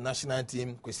invited to the national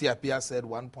team. Kwesi Appiah said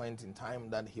one point in time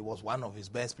that he was one of his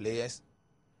best players.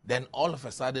 Then all of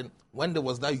a sudden, when there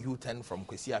was that U-turn from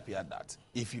Kwesi Appiah that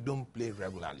if you don't play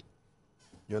regularly,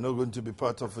 you're not going to be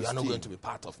part of his team. You're not going to be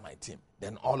part of my team.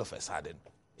 Then all of a sudden,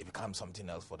 it becomes something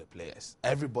else for the players.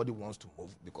 Everybody wants to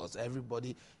move because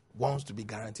everybody wants to be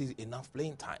guaranteed enough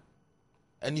playing time.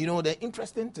 And you know, the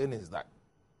interesting thing is that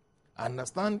I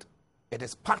understand it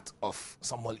is part of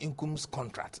Samuel Nkum's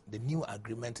contract, the new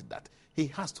agreement that he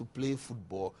has to play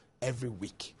football every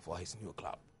week for his new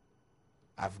club.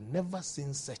 I've never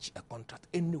seen such a contract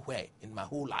anywhere in my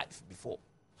whole life before.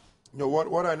 You know,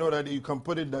 what I know that you can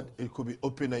put it that it could be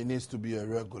open and it needs to be a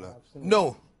regular.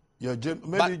 No. Yeah,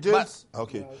 maybe James?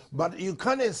 Okay. But you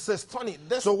can't insist. Tony,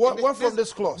 so what from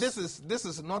this clause? This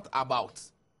is not about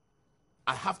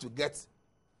I have to get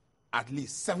at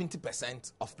least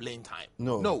 70% of playing time.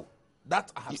 No.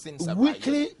 That I have seen several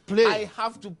weekly years. play. I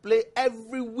have to play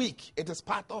every week. It is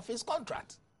part of his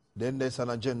contract. Then there's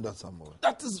an agenda somewhere.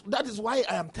 That is why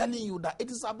I am telling you that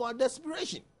it is about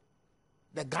desperation.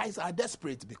 The guys are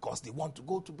desperate because they want to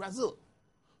go to Brazil.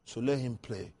 So let him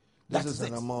play. This is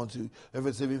an amount to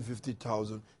every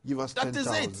 750,000. Give us 10,000.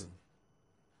 That is it.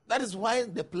 That is why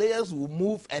the players will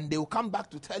move and they will come back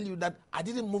to tell you that I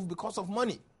didn't move because of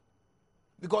money.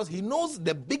 Because he knows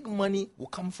the big money will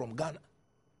come from Ghana.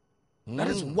 That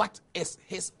is what is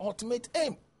his ultimate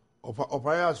aim.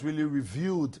 Opaya has really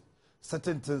reviewed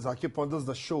certain things. I keep on this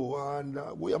the show, and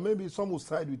maybe some will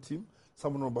side with him.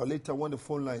 Some will know, but later when the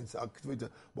phone lines are activated.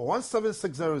 But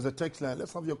 1760 is the text line.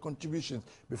 Let's have your contributions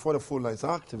before the phone lines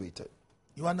are activated.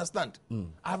 You understand?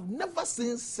 I've never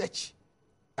seen such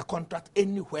a contract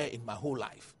anywhere in my whole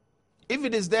life. If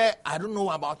it is there, I don't know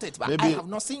about it, but maybe, I have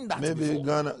not seen that before.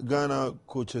 Maybe Ghana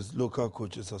Coaches, Local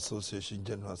Coaches Association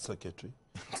General Secretary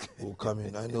will come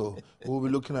in. I know. We'll be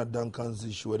looking at Duncan's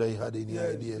issue, whether he had any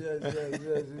idea.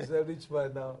 Yes. He's a rich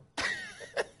man now.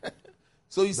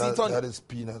 So you see, Tony, that is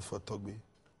peanuts for Togbe.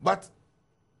 But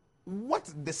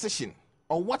what decision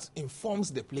or what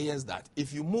informs the players that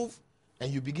if you move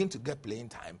and you begin to get playing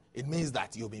time, it means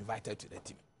that you'll be invited to the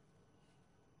team?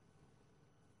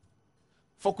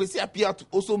 For Kwesi Appiah to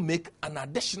also make an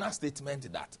additional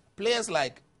statement that players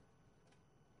like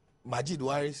Majid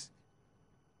Waris,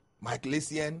 Mike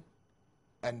Lessien,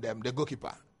 and the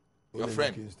goalkeeper, your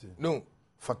friend,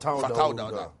 Fatau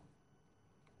Dauda,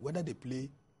 whether they play,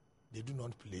 they do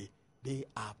not play, they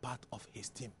are part of his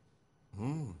team.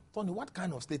 Tony, what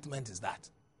kind of statement is that?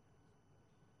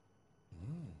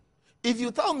 If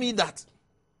you tell me that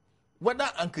whether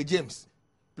Uncle James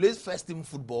plays first team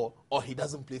football or he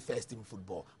doesn't play first team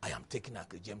football, I am taking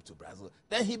Uncle James to Brazil,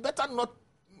 then he better not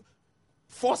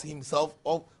force himself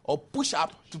or push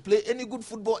up to play any good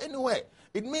football anywhere.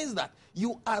 It means that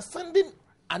you are sending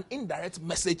an indirect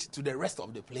message to the rest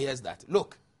of the players that,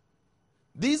 look,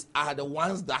 these are the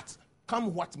ones that,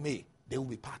 come what may, they will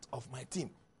be part of my team.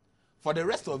 For the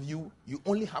rest of you, you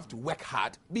only have to work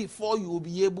hard before you will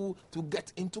be able to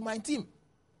get into my team.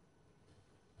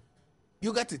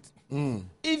 You get it?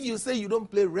 If you say you don't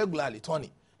play regularly,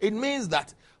 Tony, it means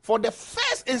that for the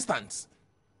first instance,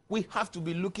 we have to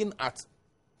be looking at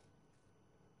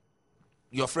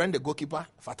your friend, the goalkeeper,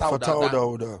 Fatau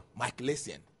Dauda, Mike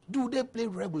Lessien. Do they play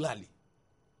regularly?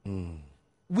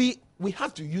 We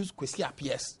have to use Kwesi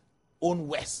Appiah's own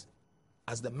words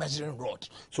as the measuring rod.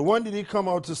 So when did he come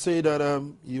out to say that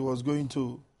he was going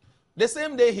to? The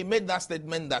same day he made that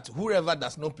statement that whoever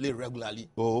does not play regularly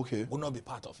will not be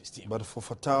part of his team. But for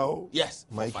Fatau? Yes,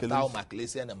 for Fatau, Mike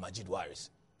Lessien, and Majid Waris,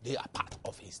 they are part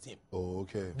of his team.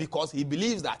 Because he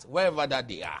believes that wherever that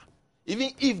they are,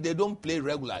 even if they don't play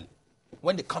regularly,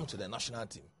 when they come to the national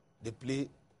team, they play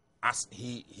as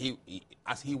he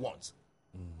wants.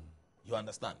 You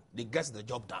understand? They get the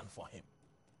job done for him.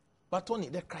 But Tony,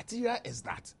 the criteria is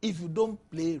that if you don't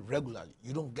play regularly,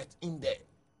 you don't get in there.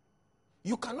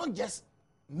 You cannot just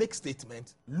make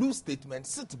statements, lose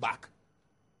statements, sit back,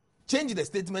 change the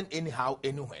statement anyhow,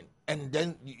 anywhen, and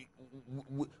then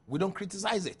we don't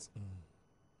criticize it.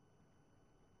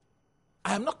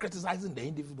 I am not criticizing the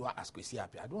individual as Kwesi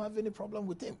Appiah. I don't have any problem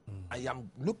with him. I am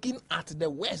looking at the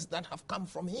words that have come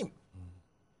from him.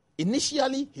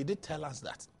 Initially, he did tell us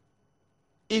that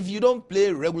if you don't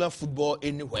play regular football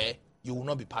anywhere, you will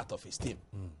not be part of his team.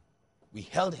 We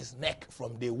held his neck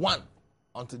from day one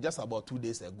until just about 2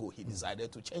 days ago, he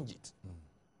decided to change it.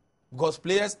 Because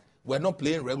players were not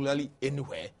playing regularly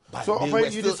anywhere. But so, they were you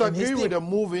still in his disagree team. with the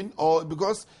moving, or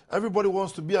because everybody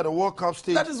wants to be at the World Cup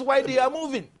stage? That is why they are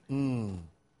moving.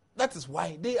 That is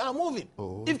why they are moving.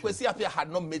 Oh, If Kwesi Appiah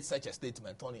had not made such a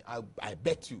statement, Tony, I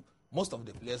bet you most of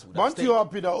the players would have Aren't stayed. you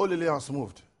happy that Olele has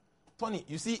moved? Tony,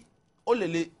 you see,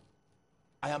 Olele,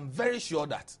 I am very sure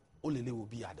that Olele will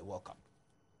be at the World Cup.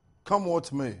 Come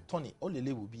what may. Tony,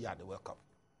 Olele will be at the World Cup.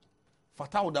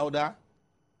 Fatah Dauda,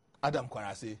 Adam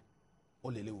Kwarase,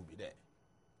 Olele will be there.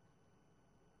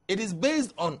 It is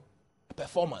based on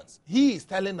performance. He is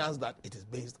telling us that it is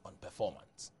based on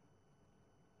performance.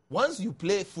 Once you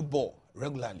play football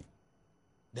regularly,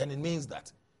 then it means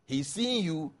that he's seeing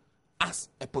you as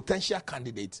a potential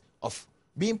candidate of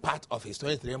being part of his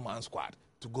 23-man squad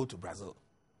to go to Brazil.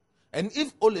 And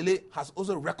if Olele has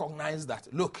also recognized that,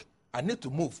 look, I need to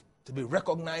move to be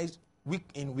recognized week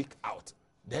in, week out,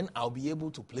 then I'll be able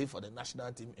to play for the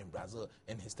national team in Brazil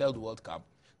in his third World Cup.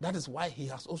 That is why he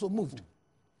has also moved.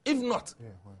 If not,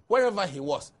 wherever he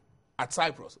was, at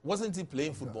Cyprus, wasn't he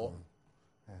playing football?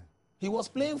 He was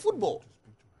playing football.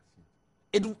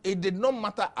 It did not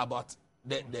matter about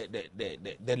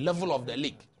the level of the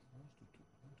league.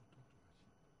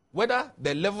 Whether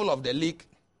the level of the league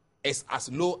is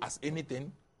as low as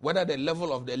anything, whether the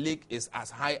level of the league is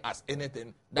as high as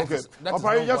anything. That is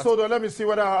Apari, just hold on. Let me see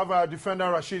whether I have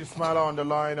defender Rashid Smaila on the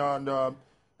line. And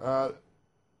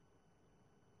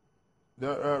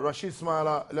Rashid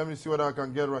Smaila, let me see whether I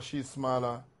can get Rashid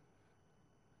Smaila.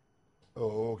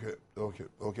 Oh, okay.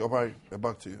 Apari,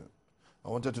 back to you. I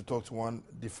wanted to talk to one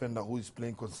defender who is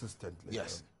playing consistently.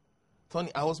 Yes.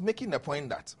 Tony, I was making the point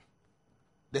that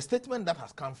the statement that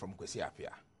has come from Kwesi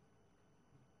Appiah,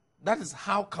 that is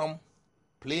how come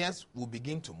players will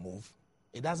begin to move.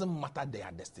 It doesn't matter their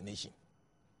destination.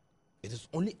 It is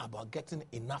only about getting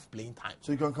enough playing time.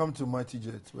 So you can come to Mighty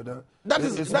Jets.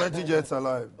 Is Mighty Jets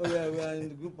alive? Oh yeah, we are in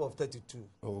the group of 32.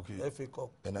 Oh, okay. FA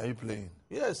Cup. And are you playing?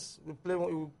 Yes, we play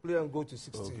and go to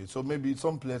 16. Okay, so maybe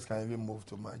some players can even move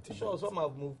to Mighty Sure, Jets. some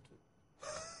have moved.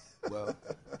 Well,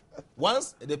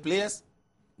 once the players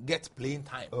get playing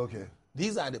time, Okay.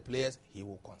 these are the players he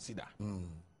will consider.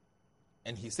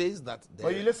 And he says that...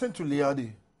 But you listen to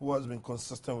Liadi, who has been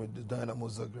consistent with the Dynamo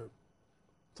Zagreb.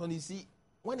 Tony, see,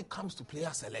 when it comes to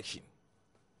player selection,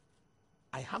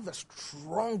 I have a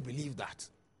strong belief that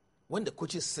when the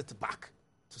coaches sit back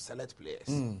to select players,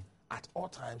 at all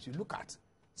times you look at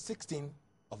 16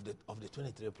 of the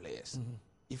 23 players.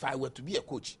 If I were to be a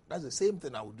coach, that's the same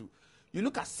thing I would do. You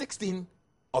look at 16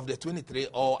 of the 23,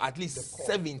 or at least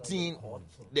 17,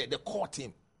 the core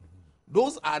team.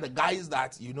 Those are the guys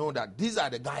that, you know, that these are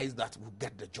the guys that will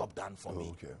get the job done for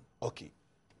me. Okay.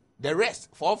 The rest,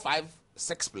 4, 5,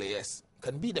 6 players,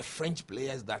 can be the French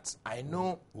players that I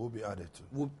know will be added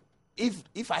to.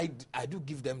 If I do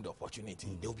give them the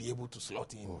opportunity, they'll be able to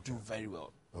slot in, do very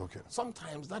well. Okay.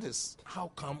 Sometimes that is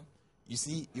how come, you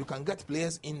see, you can get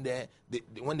players in there,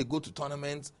 when they go to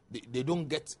tournaments, they don't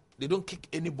kick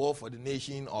any ball for the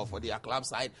nation or for their club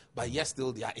side, but yet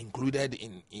still they are included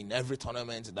in every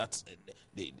tournament that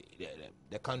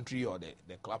the country or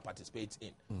the club participates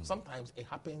in. Sometimes it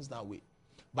happens that way.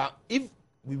 But if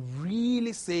we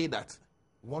really say that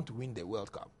we want to win the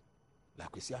World Cup,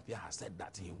 like Kwesi Appiah has said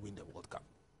that he will win the World Cup.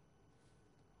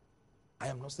 I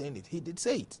am not saying it. He did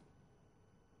say it.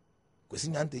 Kwesi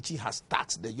Nyantakyi has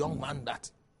tasked the young man that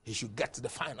he should get to the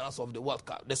finals of the World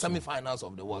Cup, the semi-finals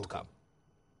of the World Cup.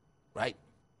 Right?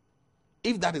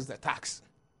 If that is the tax,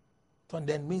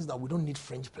 then means that we don't need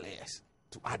French players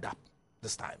to add up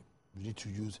this time. We need to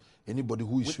use anybody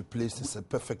who is replaced as a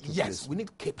perfect replacement. Yes, we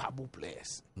need capable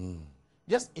players.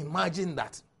 Just imagine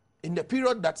that in the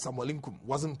period that Samuel Nkum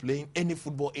wasn't playing any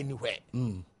football anywhere,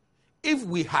 if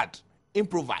we had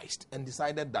improvised and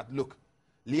decided that, look,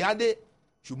 Liade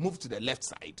should move to the left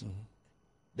side,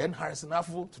 then Harrison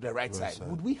Afu to the right side,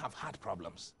 would we have had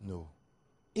problems? No.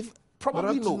 Probably but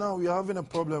up no. to now, we are having a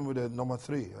problem with the number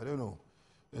 3. I don't know.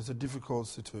 It's a difficult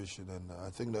situation, and I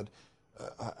think that,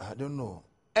 I don't know.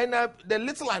 And the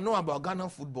little I know about Ghana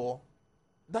football,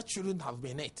 that shouldn't have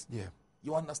been it. Yeah.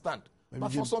 You understand? Maybe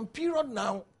but for some period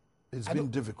now... It's been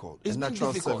difficult. It's a been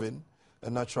natural difficult. 7, a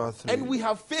natural 3. And we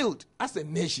have failed as a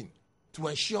nation to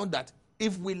ensure that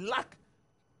if we lack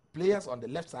players on the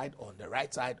left side or on the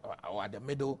right side or at the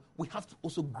middle. We have to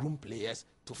also groom players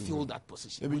to fill that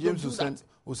position. Maybe James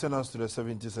will send us to the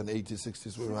 70s and 80s,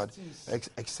 60s where we had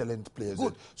excellent players.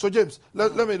 Good. So James,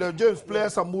 James,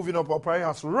 players are moving up. Opari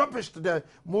has rubbished the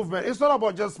movement. It's not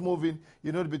about just moving.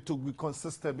 You know, to be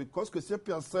consistent, because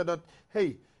Kwesi has said that,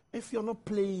 hey, if you're not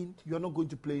playing, you're not going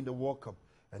to play in the World Cup.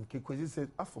 And Kwesi said,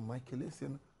 for Michael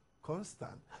Essien,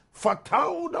 constant.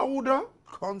 Fatau Dawuda,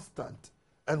 constant.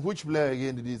 And which player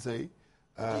again did he say?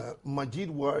 Majid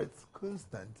Worth,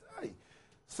 constant. Aye.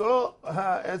 So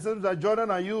it seems that Jordan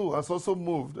Ayew has also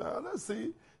moved. Let's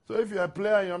see. So if you're a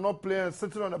player and you're not playing,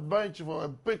 sitting on a bench for a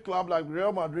big club like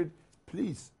Real Madrid,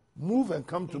 please move and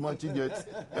come to Manchester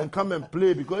and come and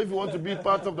play, because if you want to be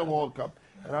part of the World Cup.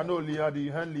 And I know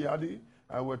Liadi,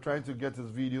 we're trying to get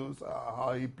his videos,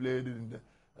 how he played in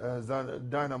the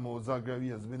Dynamo Zagreb. He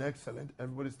has been excellent.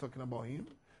 Everybody's talking about him.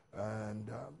 And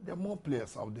there are more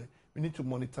players out there. We need to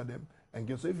monitor them.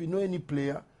 And so if you know any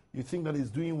player you think that is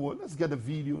doing well, let's get the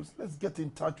videos. Let's get in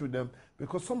touch with them,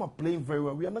 because some are playing very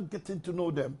well. We are not getting to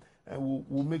know them. And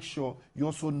we'll make sure you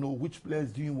also know which player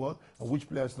is doing well and which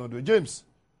player is not doing. James?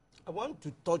 I want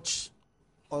to touch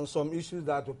on some issues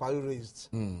that Opari raised.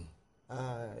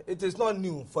 It is not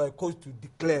new for a coach to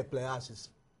declare a player as his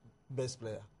best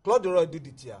player. Claude Leroy did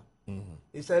it here.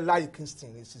 He said Larry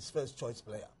Kingston is his first choice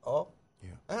player.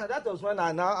 That was when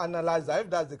I now analyzed that if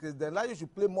that's the case, then Larry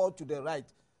should play more to the right,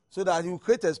 so that he will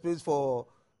create a space for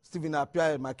Stephen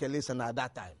Appiah and Michael Essien at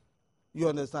that time. You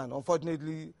understand?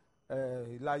 Unfortunately,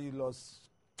 Larry lost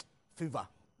fever.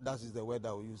 That is the word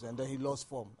that we use. And then he lost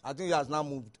form. I think he has now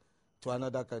moved to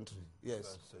another country.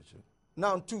 Yes.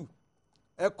 Now, 2,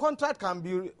 a contract can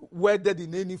be worded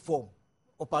in any form.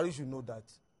 Opari should know that.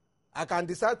 I can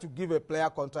decide to give a player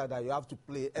contract that you have to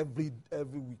play every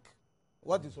week.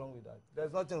 What is wrong with that?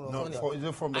 There's nothing wrong with that. Is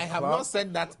it from the I have club? not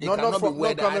said that it cannot be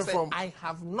worded. I said I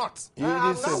have not. You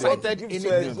didn't say cited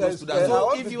anything close to that.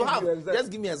 So if you have,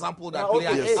 just give me an example that player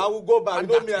yes. I will go back. You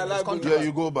know me, I like going back. Yeah,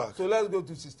 you go back. So let's go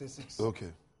to 66. Okay.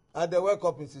 At the World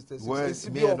Cup in 66. Where,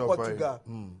 ACB of Portugal.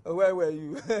 Where were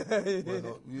you?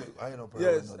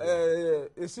 Yes.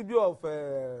 ACB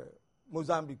of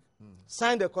Mozambique.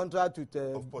 Signed a contract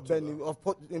with Portugal.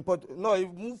 No, he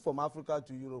moved from Africa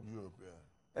to Europe.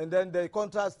 And then the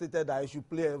contract stated that he should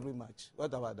play every match.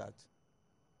 What about that?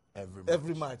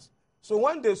 Every match. So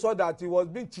when they saw that he was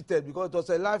being cheated, because it was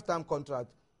a lifetime contract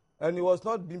and he was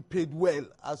not being paid well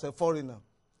as a foreigner,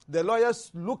 the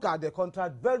lawyers looked at the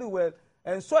contract very well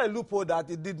and saw a loophole that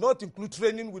it did not include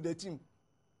training with the team.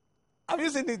 Have you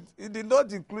seen it? It did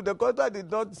not include, the contract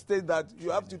did not state that you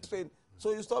have to train.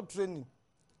 So you stop training.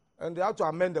 And they have to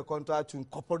amend the contract to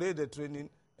incorporate the training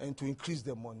and to increase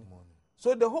the money.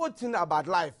 So the whole thing about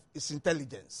life is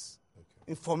intelligence,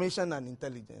 information and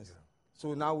intelligence. Yeah.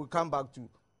 So now we come back to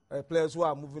players who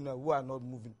are moving and who are not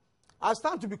moving. I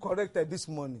stand to be corrected this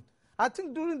morning. I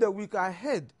think during the week I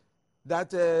heard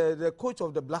that the coach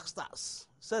of the Black Stars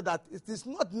said that it is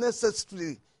not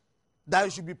necessary that you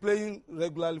should be playing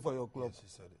regularly for your club. Yes, he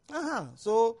said it.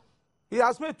 So he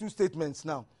has made 2 statements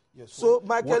now. Yes, so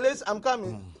Michael Essien, I'm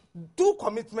coming. 2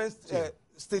 commitment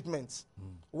statements.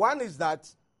 One is that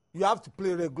you have to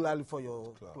play regularly for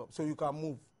your club, so you can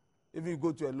move if you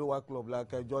go to a lower club like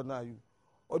Jordan Ayew.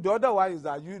 Or the other one is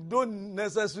that you don't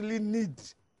necessarily need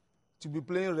to be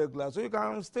playing regular, so you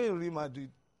can stay in Real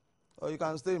Madrid or you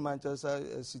can stay in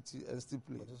Manchester City and still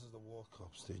play. But this is the World Cup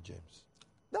stage, James.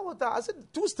 That was I said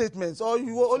 2 statements, or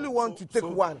you only want to take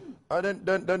one. Then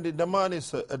the man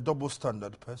is a double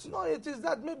standard person. No, it is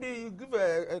that maybe you give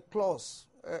a clause,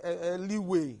 a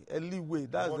leeway. That's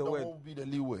the word. What would be the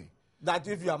leeway? That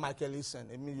if you are Michael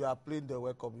Essien, I mean, you have played the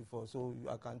World Cup before, so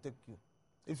I can take you.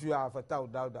 If you are Fatau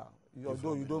Dawuda,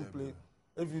 although you don't play,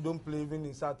 if you don't play even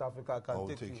in South Africa, I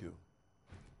can take you.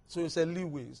 So it's a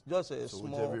leeway. It's just a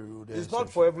small. It's not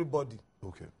for everybody.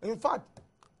 Okay. In fact,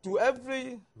 to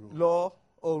every law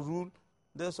or rule,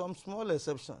 there's some small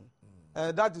exception.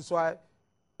 That is why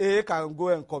A can go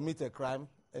and commit a crime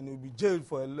and he'll be jailed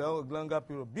for a longer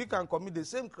period. B can commit the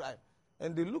same crime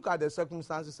and they look at the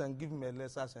circumstances and give him a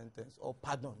lesser sentence or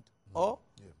pardoned.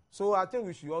 So I think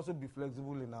we should also be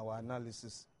flexible in our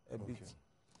analysis a bit.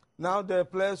 Now the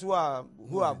players who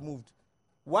have moved.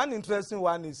 One interesting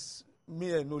one is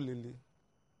me and Olele.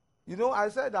 You know, I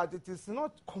said that it is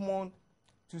not common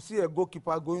to see a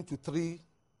goalkeeper going to 3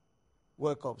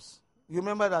 World Cups. You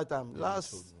remember that time?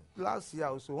 Last year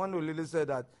also, when Olele said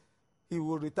that he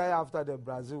will retire after the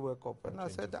Brazil World Cup. And I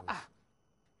said,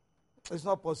 it's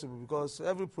not possible because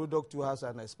every product has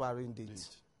an expiring date.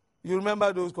 You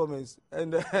remember those comments?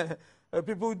 And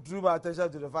people drew my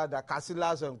attention to the fact that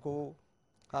Casillas and co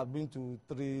I've been to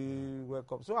 3 World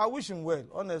Cups. So I wish him well,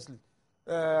 honestly.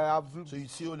 So you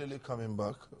see Olele coming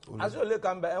back? I see Ole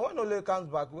come back. And when Ole comes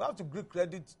back, we have to give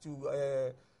credit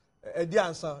to Eddie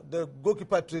Ansan, the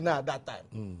goalkeeper trainer at that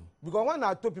time. Because when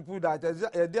I told people that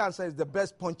Eddie Ansan is the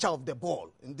best puncher of the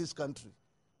ball in this country,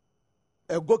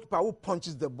 a goalkeeper who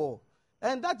punches the ball.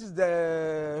 And that is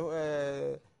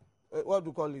the, what do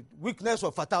you call it, weakness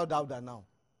of Fatal Dauda now.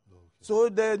 Okay. So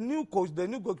the new coach, the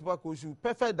new goalkeeper coach should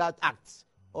perfect that act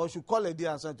or should call Eddie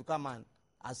Ansan to come and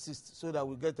assist so that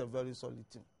we get a very solid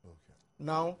team. Okay.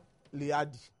 Now,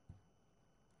 Liadi.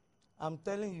 I'm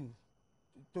telling you,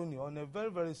 Tony, on a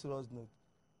very, very serious note,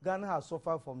 Ghana has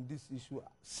suffered from this issue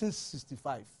since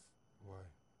 65. Why?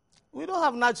 We don't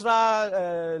have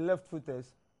natural left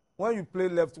footers. When you play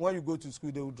left, when you go to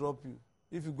school, they will drop you.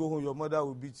 If you go home, your mother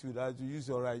will beat you that you use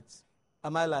your right.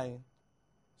 Am I lying?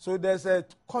 So there's a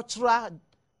cultural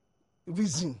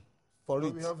reason for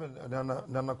it. We have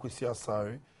Nana Kwesi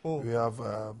Asare. We have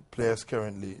players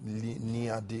currently,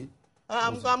 Niade.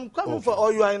 I'm coming for,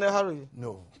 or you are in a hurry?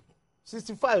 No.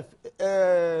 65,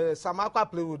 Samaka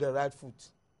played with the right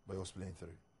foot. But he was playing 3.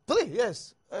 3,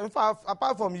 yes. In fact,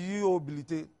 apart from you,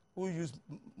 Bilite, who used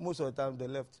most of the time the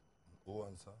left. Oh,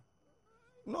 answer.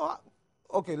 No,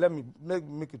 okay, let me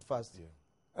make it fast.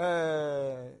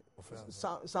 Yeah.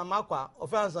 Samakwa,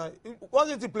 offense,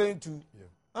 wasn't he playing 2?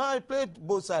 Yeah. He played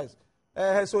both sides.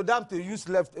 So Damte used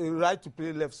right to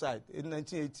play left side in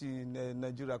 1980 in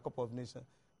Nigeria, Cup of Nations.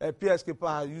 PS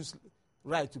Kepa used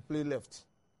right to play left.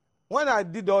 When I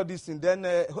did all this thing, then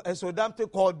so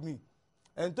Damte called me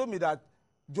and told me that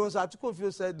Jones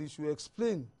Atukofio said he should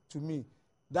explain to me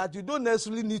that you don't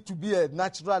necessarily need to be a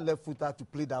natural left footer to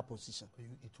play that position.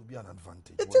 It will be an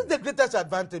advantage. It is the greatest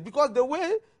advantage because the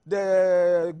way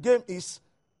the game is,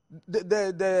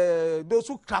 those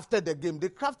who crafted the game, they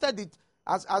crafted it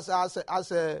as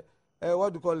a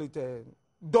what do you call it,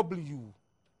 W,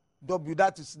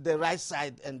 that is the right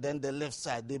side and then the left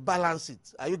side. They balance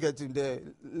it. Are you getting the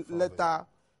letter?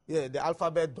 Yeah, the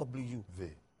alphabet W. V.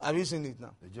 Have you seen it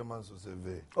now? The Germans will say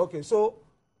V. Okay, so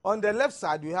on the left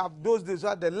side, we have those days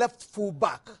are the left full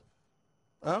back,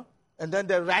 and then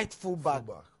the right full back,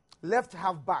 left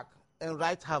half back, and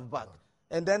right half back,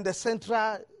 and then the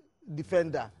central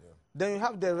defender. Yeah. Then you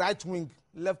have the right wing,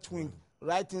 left wing,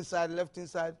 right inside, left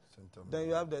inside. Center then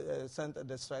you have the center,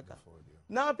 the striker.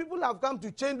 Now people have come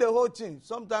to change the whole thing.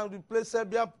 Sometimes we play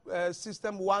Serbia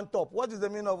system 1 top. What is the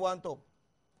meaning of 1 top?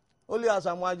 Only as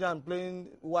Amajan playing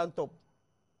 1 top.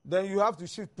 Then you have to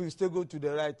shift Pristego to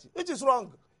the right, which is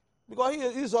wrong. Because he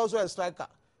is also a striker.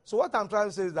 So what I'm trying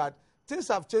to say is that things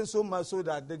have changed so much so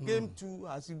that the game too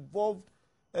has evolved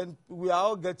and we are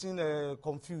all getting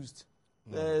confused.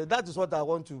 That is what I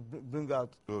want to bring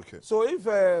out. Okay. So if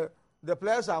the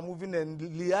players are moving and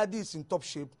Liadi is in top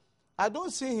shape, I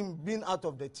don't see him being out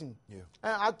of the team. Yeah.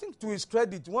 And I think to his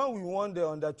credit, when we won the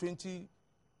Under-20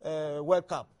 World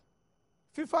Cup,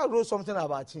 FIFA wrote something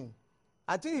about him.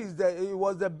 I think he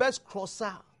was the best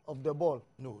crosser of the ball.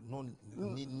 No,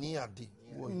 Niade.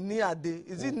 Niade.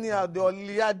 Is it Niade or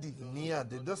Liadi?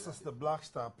 Niade. This is the Black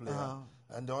Star player.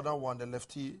 And the other one, the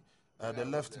lefty, the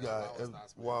left guy,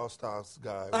 Wild Stars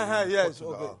guy. Yes,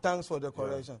 Portugal. Okay. Thanks for the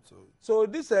correction. Yeah, so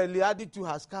this Liadi too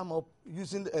has come up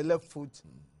using a left foot.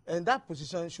 And that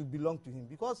position should belong to him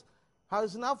because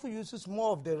Harrison Afu uses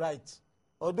more of the right.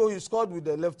 Although he scored with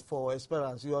the left for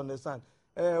Esperance, you understand.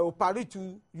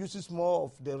 Oparitu uses more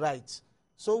of the right.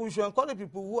 So we should encourage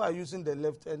people who are using the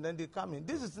left and then they come in.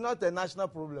 This is not a national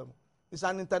problem. It's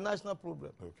an international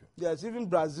problem. Okay. Yes, even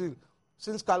Brazil,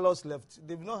 since Carlos left,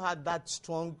 they've not had that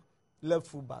strong left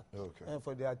fullback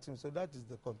for their team. So that is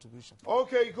the contribution.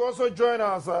 Okay, you can also join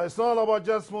us. It's not all about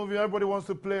just moving. Everybody wants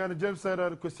to play. And James said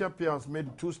that Kwesi has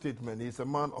made 2 statements. He's a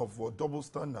man of double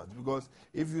standards. Because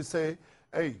if you say,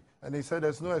 hey, and he said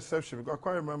there's no exception. Because I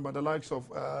quite remember the likes of,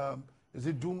 is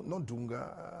it not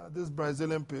Dunga? This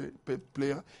Brazilian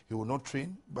player, he will not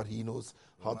train, but he knows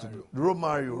how to do.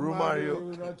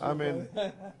 Romario. I mean,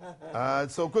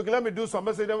 so quickly, let me do some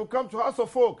message. Then we'll come to House of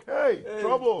Folk. Hey,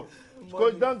 trouble.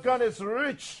 Coach Duncan is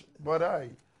rich, but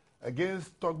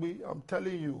against Togby, I'm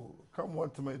telling you, come on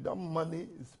to me, that money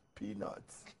is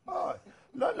peanuts.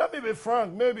 Let me be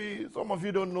frank. Maybe some of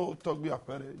you don't know Togby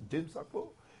Akpere, James Akpo.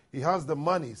 He has the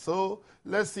money. So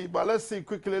let's see. But let's see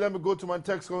quickly. Let me go to my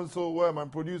text console where my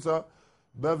producer,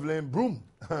 Bebli, boom.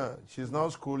 She's now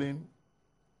scrolling.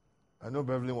 I know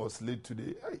Bebli was late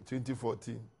today. Hey,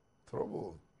 2014.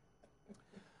 Trouble.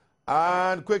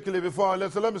 And quickly before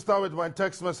let me start with my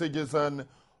text messages. And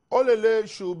Olele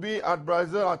should be at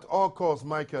Brazil at all costs,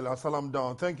 Michael. Assalam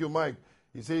down. Thank you, Mike.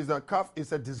 He says that CAF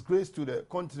is a disgrace to the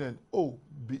continent. Oh,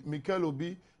 Mikel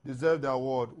Obi, deserve the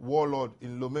award, Warlord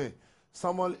in Lomé.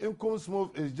 Samuel Nkum's move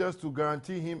is just to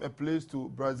guarantee him a place to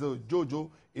Brazil, Jojo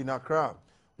in Accra.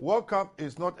 World Cup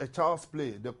is not a child's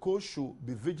play. The coach should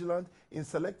be vigilant in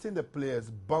selecting the players.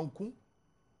 Banku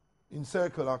in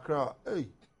Circle Accra. Hey,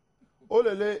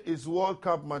 Olele is World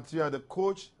Cup material. The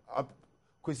coach,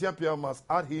 Kwesi Appiah, must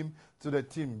add him to the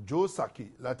team. Joe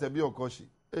Saki, Latebi Okoshi.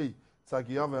 Hey,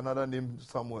 Saki, you have another name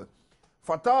somewhere.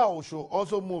 Fatah should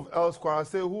also move elsewhere. I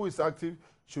say who is active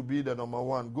should be the number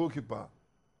one goalkeeper.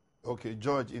 Okay,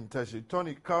 George in Teshi.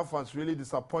 Tony, CAF has really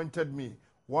disappointed me.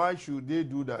 Why should they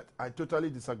do that? I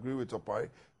totally disagree with Opare.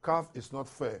 CAF is not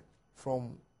fair.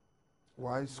 From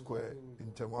Y Square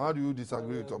in terms. How do you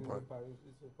disagree with Opare?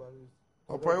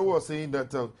 Opare was saying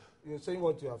that. You're saying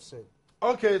what you have said.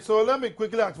 Okay, so let me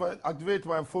quickly activate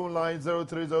my phone line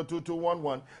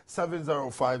 0302211705.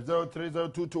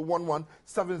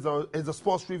 0302211705 is a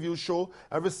sports review show.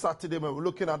 Every Saturday when we're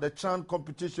looking at the chant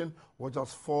competition, we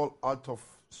just fall out of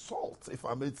salt, if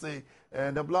I may say.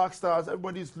 And the Black Stars,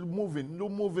 everybody's moving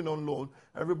on loan.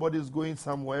 Everybody's going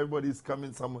somewhere. Everybody's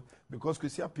coming somewhere because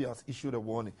Kwesi Appiah has issued a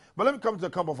warning. But let me come to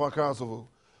the camp of Accra House of Folk.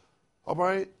 All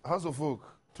right, House of Folk,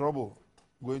 trouble,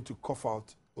 going to cough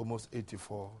out almost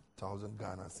 84,000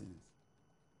 Ghana cedis.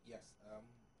 Yes,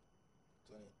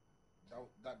 Tony,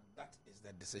 that is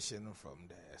the decision from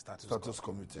the status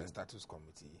committee. The status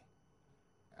committee.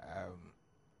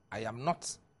 I am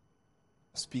not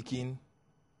speaking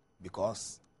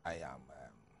because I am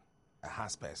a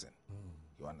House person.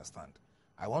 You understand?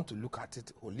 I want to look at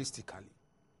it holistically,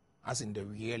 as in the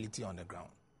reality on the ground.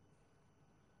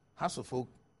 House of Folk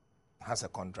has a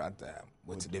contract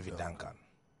with David Duncan.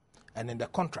 And in the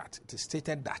contract, it is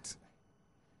stated that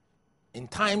in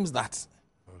times that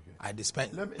I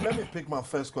dispense... Let me pick my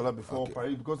first caller before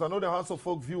Opare, because I know the House of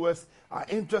Folk viewers are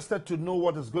interested to know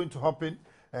what is going to happen.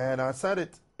 And I said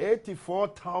it,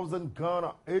 84,000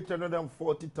 Ghana,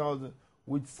 840,000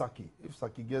 with Saki. If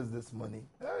Saki gets this money,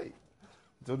 hey,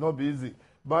 it will not be easy.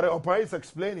 But Opare is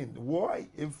explaining why,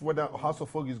 if whether House of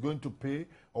Folk is going to pay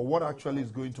or what actually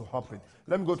is going to happen.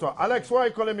 Let me go to Alex. Where are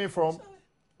you calling me from?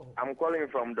 I'm calling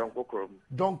from Don Kokrom.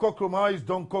 Don Kokrom, how is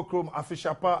Don Kokrom?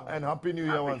 Afishapa and Happy New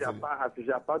Year.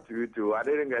 Afishapa to you too. I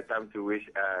didn't get time to wish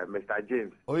Mr.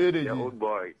 James, the old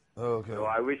boy. Okay. So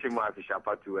I wish him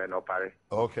Afishapa too and Opare.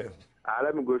 Okay.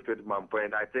 Let me go straight to my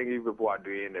point. I think you people are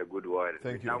doing a good work.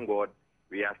 Thank you. Thank God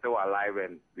we are still alive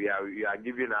and you are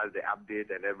giving us the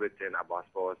update and everything about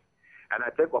sports. And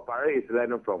I think Opare is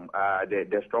learning from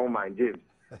the strong man James,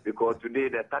 because today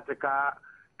the tactical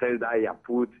things that he has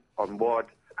put on board,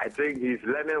 I think he's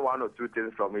learning one or two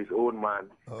things from his own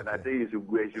man, and I think he should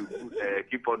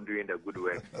keep on doing the good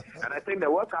work. And I think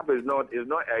the World Cup is not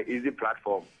an easy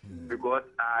platform, because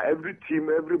every team,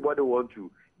 everybody wants to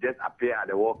just appear at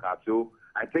the World Cup. So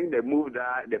I think the move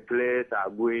that the players are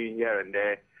going here and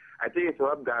there, I think it will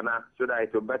help Ghana so that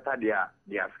it will better their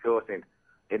skills in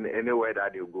anywhere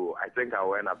that they go. I think I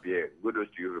will end up here. Kudos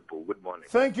to you people. Good morning.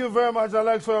 Thank you very much,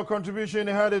 Alex, for your contribution.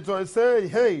 You heard it. So I say,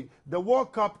 hey, the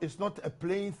World Cup is not a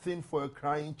playing thing for a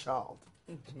crying child.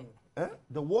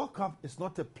 The World Cup is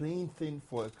not a playing thing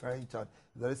for a crying child.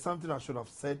 There is something I should have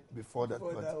said before that,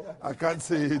 but I can't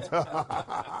say it.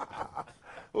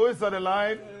 Who is on the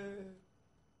line?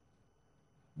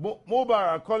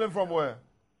 Mubarak, calling from where?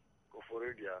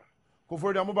 Koforidia.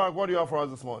 Mubarak, what do you have for us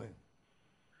this morning?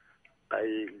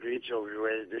 I greet your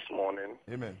viewers this morning.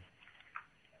 Amen.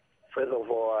 First of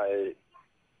all,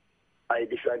 I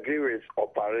disagree with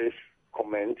Opare's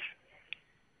comment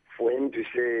for him to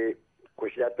say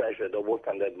Kwesi Appiah is a double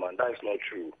standard man. That is not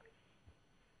true.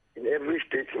 In every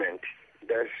statement,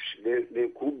 there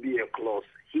could be a clause.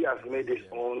 He has made his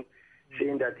own,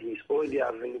 saying that he's already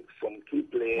having some key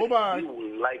players he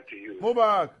would like to use.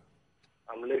 Mubarak.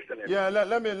 I'm listening. Yeah,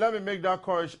 let me make that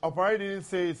correction. Opare didn't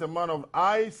say it's a man of...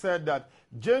 I said that.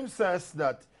 James says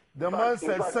that. The man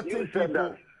said certain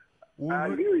people... I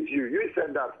agree with you. You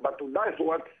said that, but that's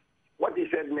what he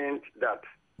said meant that.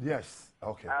 Yes,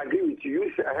 okay. I agree with you.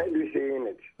 I heard you saying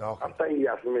it after he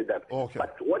has made that. Okay.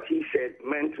 But what he said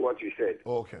meant what you said.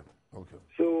 Okay.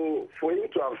 So for him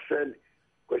to have said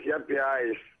Kwesi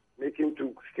Appiah is making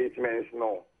two statements,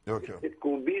 no. Okay. It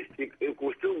could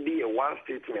still be a one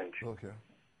statement. Okay.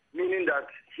 Meaning that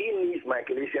he needs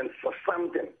Michael Essien for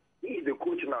something. He is the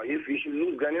coach now. If he should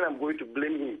lose Ghana, I'm going to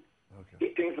blame him. Okay.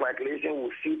 He thinks Michael Essien will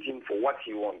suit him for what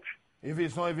he wants. If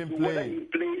he's not even playing. Whether he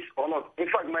plays or not. In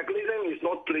fact, Michael Essien is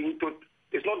not playing.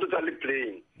 It's not totally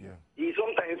playing. Yeah. He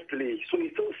sometimes plays. So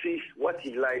he still sees what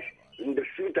he likes in the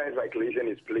few times Michael Essien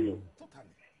is playing.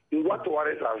 In what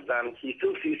Juarez has done, he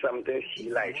still sees something he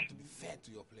likes. To be fair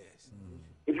to your players.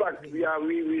 In fact,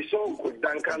 we saw Coach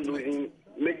Duncan losing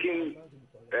making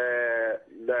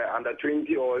the under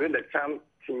 20 or even the champ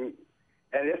team.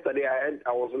 And yesterday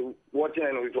I was watching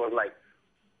and it was like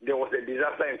there was a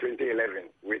disaster in 2011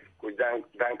 with Coach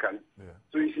Duncan. Yeah.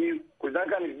 So you see, Coach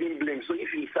Duncan is being blamed. So if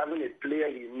he's having a player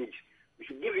he needs, we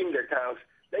should give him the chance.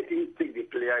 Let him take the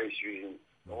player he's using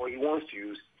or he wants to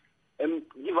use and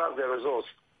give us the results.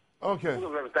 Okay. Most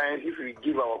of the time, if we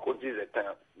give our coaches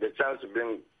the chance to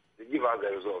give us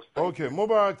the results. Okay,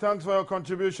 Mubarak, thanks for your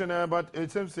contribution, but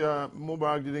it seems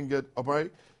Mubarak didn't get up,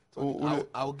 right? So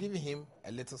I'll give him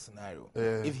a little scenario.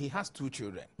 If he has 2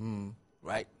 children,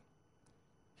 right,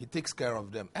 he takes care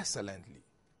of them excellently.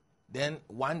 Then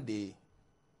one day,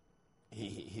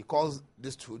 he calls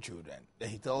these 2 children. Then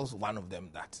he tells one of them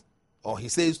that, or he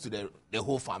says to the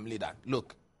whole family that,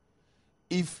 look,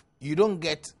 if you don't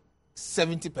get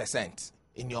 70%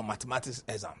 in your mathematics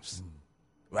exams,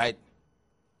 right,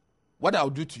 what I'll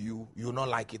do to you, you'll not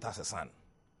like it as a son.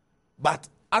 But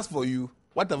as for you,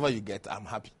 whatever you get, I'm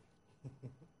happy.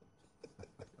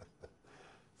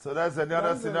 So that's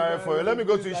another scenario for you. Let me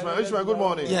go to Ishmael. Ishmael, good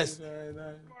morning. Yes.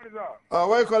 Where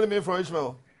are you calling me from,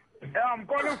 Ishmael? I'm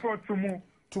calling from Tumu.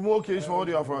 Tumu, okay, Ishmael, what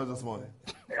do you have for us this morning?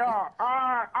 Yeah,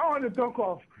 I want to talk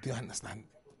of. Do you understand?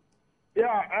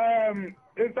 Yeah,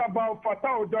 it's about Fatah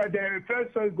Odoy, the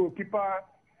first choice goalkeeper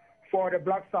for the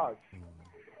Black Stars.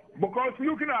 Because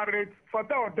looking at it,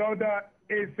 Fatah Odoy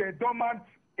is dormant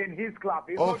in his club.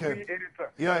 He's not doing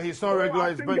anything. Yeah, he's not regular.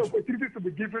 I think the opportunity to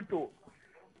be given to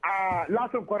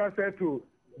lots of quarters to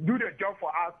do the job for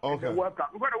us in the World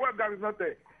Cup. Because the World Cup is not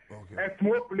a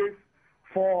small place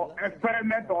for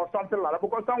experiment or something like that.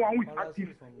 Because someone who is active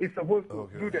is supposed to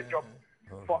do the job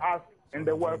for us in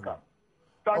the World Cup.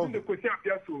 So I think the question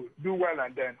appears to do well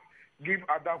and then give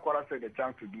Adam Kwarase the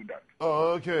chance to do that.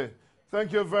 Oh, okay.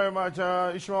 Thank you very much.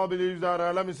 Ishmael believes that.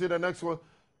 Let me see the next one.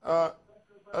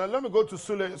 Let me go to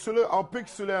Sule. Sule, I'll pick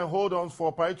Sule and hold on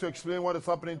for Opai to explain what is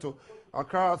happening to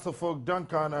Accra House of Folk,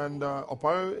 Duncan, and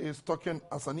Opai is talking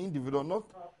as an individual, not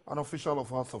an official of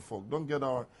House of Folk. Don't get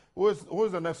our... Who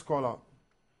is the next caller?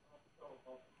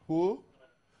 Who?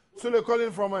 Sule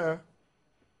calling from where?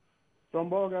 From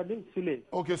Bolga, this is Sule.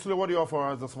 Okay, Sule, what do you have for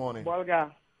us this morning?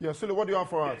 Bolga. Yeah, Sule, what do you have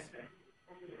for us?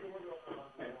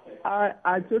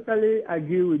 I totally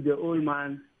agree with the old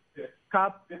man.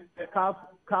 CAF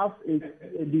is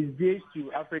a disgrace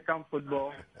to African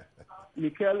football.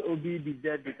 Mikel Obi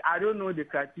deserves it. I don't know the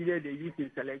criteria they use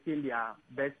in selecting their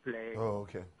best players. Oh,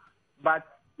 okay. But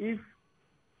if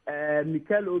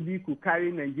Mikel Obi could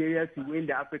carry Nigeria to win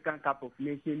the African Cup of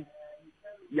Nations,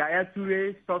 Yaya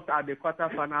Toure stopped at the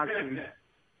quarterfinal stage.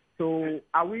 So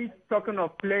are we talking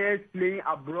of players playing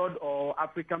abroad or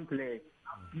African players?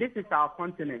 This is our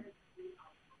continent.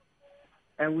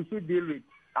 And we should deal with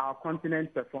our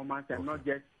continent performance and not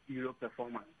just Europe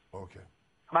performance. Okay.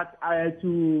 But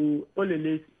to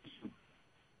Olele's issue,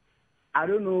 I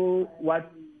don't know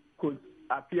what Coach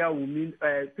Apia will mean,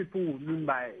 people will mean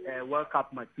by World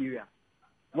Cup material.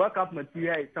 World Cup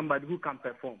material is somebody who can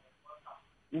perform.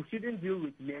 We shouldn't deal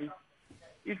with names.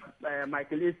 If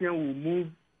Michael Essien will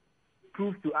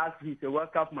prove to us he's a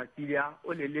World Cup material,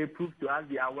 Olele prove to us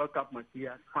they are World Cup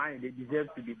material, fine, they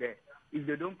deserve to be there. If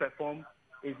they don't perform,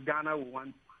 it's Ghana will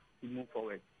want to move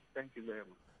forward. Thank you very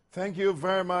much. Thank you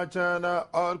very much.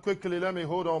 And quickly, let me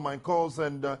hold on my calls.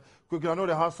 And quickly, I know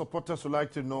the House supporters would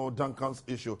like to know Duncan's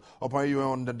issue. Or are you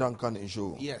on the Duncan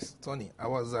issue? Yes, Tony. I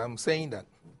was saying that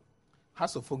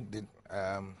House of Folk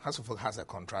has a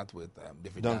contract with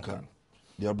David Duncan.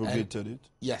 They abrogated it?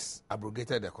 Yes,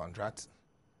 abrogated the contract.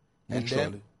 Mutually?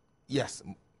 And then, yes,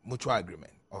 mutual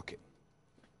agreement. Okay.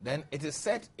 Then it is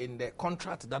said in the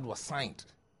contract that was signed,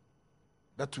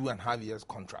 that 2.5 years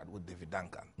contract with David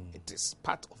Duncan. It is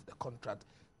part of the contract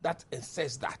that it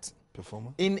says that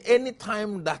in any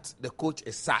time that the coach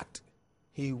is sacked,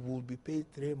 he will be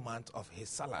paid 3 months of his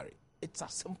salary. It's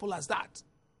as simple as that.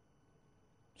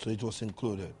 So it was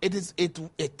included?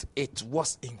 It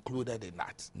was included in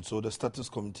that. And so the status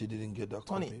committee didn't get that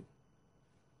Tony, copy?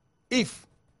 if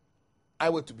I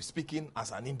were to be speaking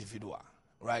as an individual,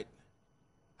 right,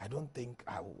 I don't think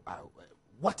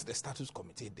what the status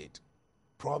committee did,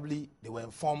 probably they were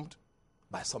informed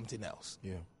by something else.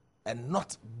 Yeah. And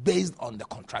not based on the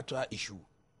contractual issue.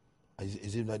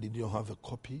 Is it that they don't have a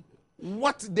copy?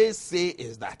 What they say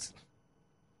is that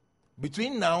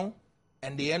between now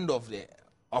and the end of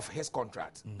his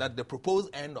contract, that the proposed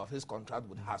end of his contract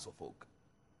with House of Folk,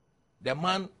 the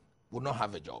man would not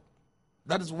have a job.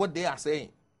 That is what they are saying.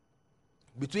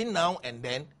 Between now and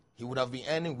then, he would have been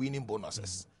earning winning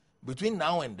bonuses. Between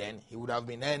now and then, he would have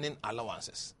been earning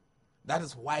allowances. That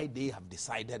is why they have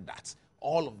decided that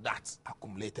all of that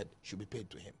accumulated should be paid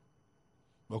to him.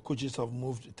 But coaches have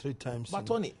moved 3 times But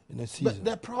Tony, in a season.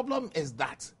 The problem is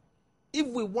that if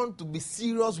we want to be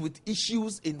serious with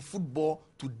issues in football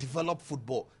to develop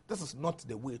football, this is not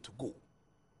the way to go.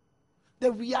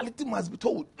 The reality must be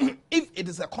told. If it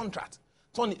is a contract,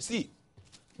 Tony, see,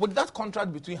 with that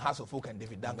contract between House of Folk and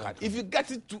David Duncan, if you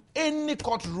get it to any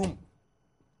courtroom,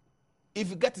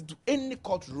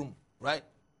 right,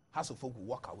 House of Folk will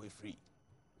walk away free.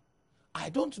 I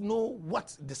don't know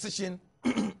what decision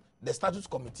the Statutes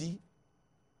Committee,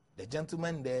 the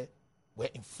gentlemen there, were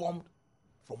informed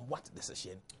from what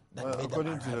decision that made them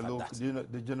according to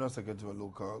that. the General Secretary of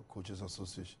Local Coaches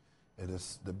Association, it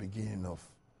is the beginning of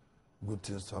good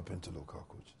things to happen to local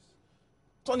coaches.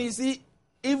 Tony, you see,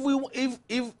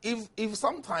 if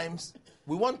sometimes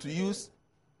we want to use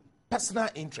personal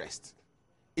interest,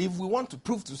 if we want to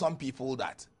prove to some people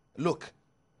that, look,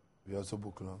 we also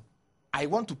book long. I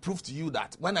want to prove to you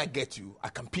that when I get you, I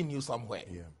can pin you somewhere.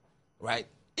 Yeah. Right?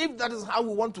 If that is how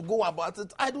we want to go about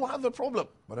it, I don't have a problem.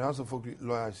 But the House of Folk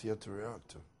lawyer is here to react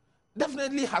to.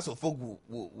 Definitely House of Folk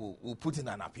will put in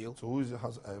an appeal. So who is the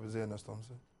House? Was it Ernest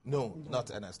Thompson? No, not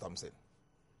Ernest Thompson.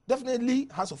 Definitely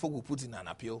House of Folk will put in an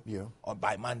appeal or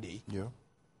by Monday. Yeah.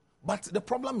 But the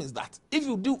problem is that if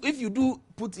you do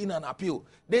put in an appeal,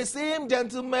 the same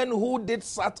gentlemen who did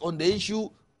sat on the issue,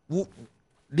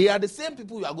 they are the same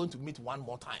people you are going to meet one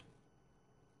more time.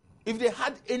 If they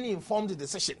had any informed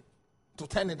decision to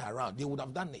turn it around, they would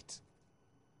have done it.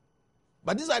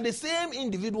 But these are the same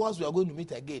individuals we are going to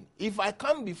meet again. If I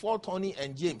come before Tony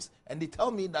and James and they tell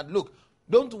me that, look,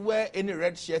 don't wear any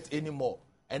red shirt anymore,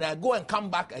 and I go and come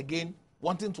back again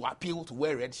wanting to appeal to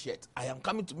wear red shirt, I am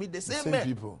coming to meet the same men.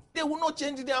 People. They will not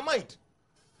change their mind.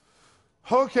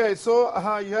 Okay, so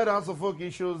you had House of Folk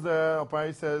issues there.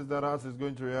 Opari says that House is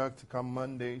going to react come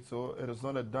Monday, so it is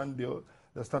not a done deal.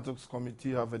 The Statutes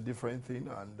Committee have a different thing,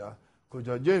 and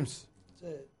Coach James.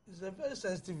 It's a very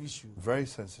sensitive issue. Very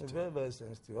sensitive. Very, very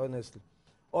sensitive, honestly.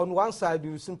 On one side,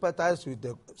 you sympathize with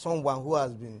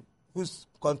someone whose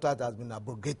contract has been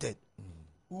abrogated,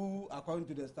 who, according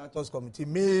to the Statutes Committee,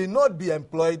 may not be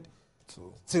employed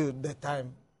till the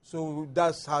time. So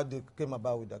that's how they came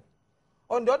about with that.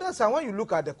 On the other side, when you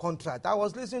look at the contract, I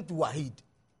was listening to Muhib.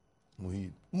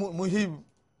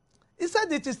 He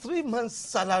said it is 3 months'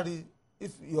 salary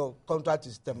if your contract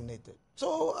is terminated.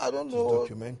 So I don't know. It's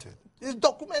documented. It's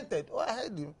documented. Oh, I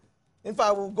heard him. In fact,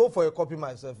 I will go for a copy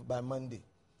myself by Monday.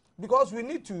 Because we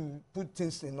need to put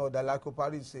things in order, like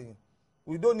Opari is saying.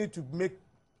 We don't need to make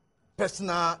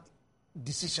personal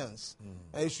decisions.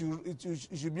 It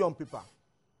should be on paper.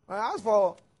 As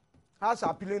for House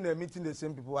appealing and meeting the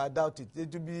same people, I doubt it.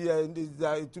 It will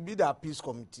be the appeals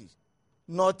committee,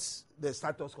 not the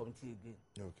status committee again.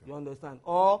 Okay. You understand?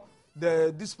 Or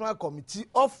the disciplinary committee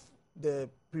of the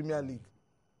Premier League.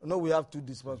 No, we have 2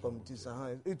 disciplinary committees.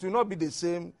 It will not be the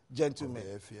same gentlemen.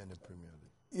 The FA and the Premier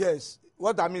League. Yes.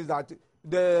 What I mean is that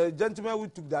the gentlemen who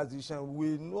took that decision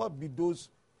will not be those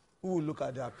who will look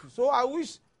at the appeal. So I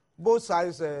wish both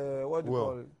sides, I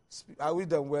wish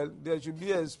them well. There should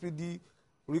be a speedy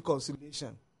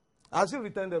reconciliation. Has he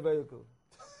returned the vehicle?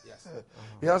 Yes.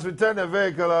 He has returned the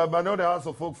vehicle, but I know the House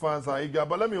of Folk fans are eager.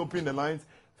 But let me open the lines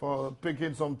for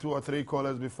picking some 2 or 3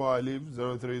 callers before I leave.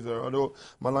 030. Although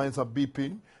my lines are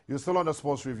beeping. You're still on the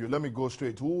sports review. Let me go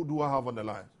straight. Who do I have on the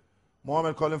line?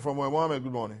 Mohammed calling from where? Mohammed,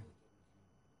 good morning.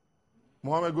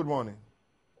 Mohammed, good morning.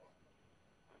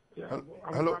 Yeah,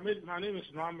 hello. My name is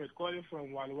Mohammed, calling from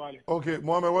Walwali. Okay,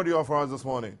 Mohammed, what do you have for us this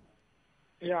morning?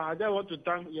 Yeah, I just want to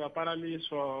thank your panelists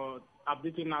for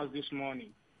updating us this morning.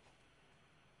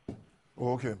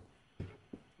 Oh, okay.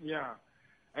 Yeah,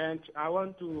 and I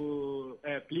want to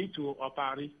plead to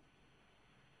Opari.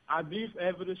 I believe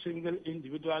every single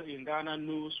individual in Ghana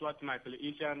knows what Michael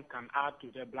Essien can add to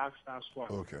the Black Stars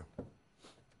squad. Okay.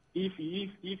 If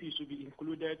he should be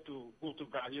included to go to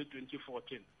Brazil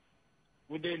 2014.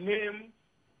 With the name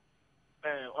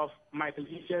of Michael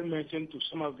Essien mentioned to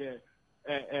some of the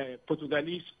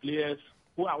Portuguese players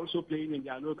who are also playing in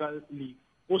their local league,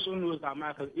 also knows that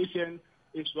Michael Essien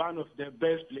is one of the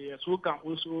best players who can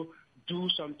also do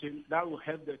something that will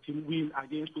help the team win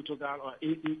against Portugal or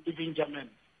even Germany.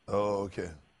 Oh, okay.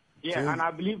 Yeah, so and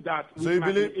I believe that. So you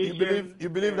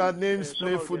believe that names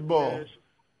play football?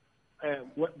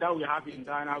 That we have in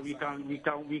Ghana, we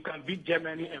can beat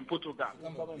Germany and Portugal.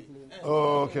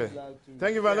 Oh, okay.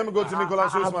 Thank you very much. Let me go to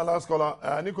Nicholas, who is my last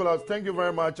caller. Nicholas, thank you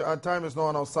very much. Our time is not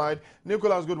on our side.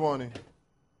 Nicholas, good morning.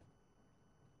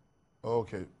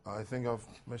 Okay, I think I've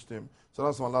missed him. So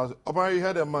that's my last. Apparently, you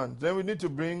had a man. Then we need to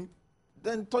bring.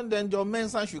 Then John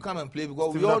Mensah should come and play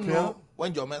because we all know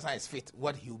when John Mensah is fit,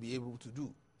 what he'll be able to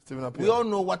do. We all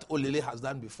know what Olele has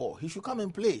done before. He should come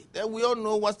and play. Then we all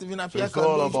know what Stephen Appiah can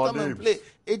do. He should come and play.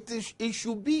 It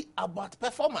should be about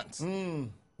performance.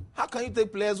 How can you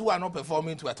take players who are not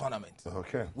performing to a tournament?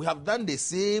 Okay. We have done the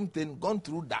same thing, gone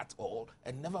through that all,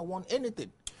 and never won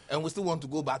anything. And we still want to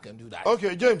go back and do that.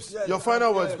 Okay, James, your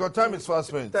final words, because time is fast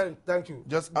spent. Thank you.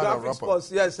 Just add a wrap up.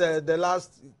 Yes, the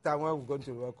last time when we going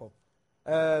to the World Cup,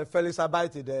 Felix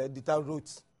Abaite, the editor, wrote,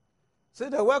 say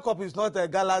the World Cup is not a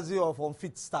galaxy of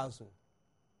unfit stars.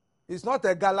 It's not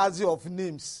a galaxy of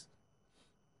names.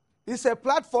 It's a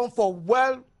platform for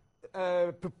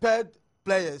well-prepared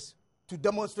players to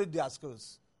demonstrate their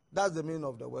skills. That's the meaning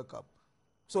of the World Cup.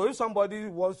 So if somebody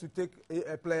wants to take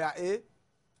a player A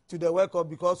to the World Cup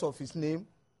because of his name,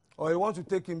 or he wants to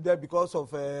take him there because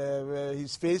of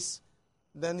his face,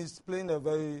 then he's playing a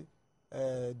very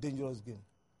dangerous game.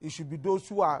 It should be those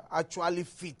who are actually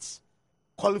fit,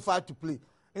 qualified to play.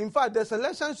 In fact, the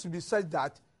selection should be such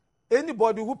that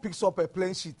anybody who picks up a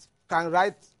plain sheet can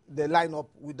write the lineup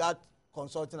without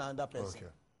consulting another person.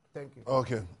 Okay. Thank you.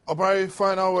 Okay. Obari,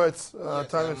 final words.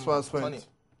 Time is fast spent. Tony,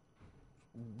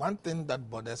 one thing that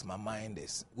bothers my mind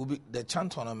is the CHAN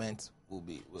tournament will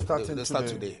start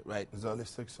today, right? It's only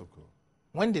 6 o'clock.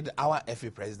 When did our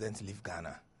FA president leave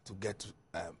Ghana to get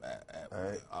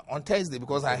on Thursday?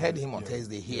 Because I heard him on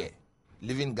Thursday here,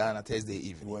 leaving Ghana Thursday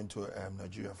evening. He went to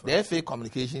Nigeria. The FA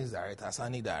communications director,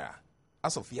 Atani Dara,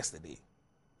 as of yesterday,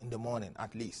 in the morning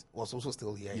at least, was also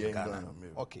still here in Ghana.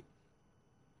 Okay.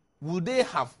 Would they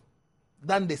have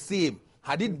done the same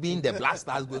had it been the Black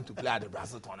Stars going to play at the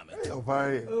Brazil tournament?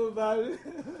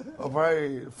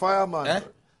 Obari, fireman. Eh?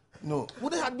 No.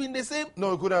 Would it have been the same?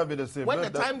 No, it couldn't have been the same. When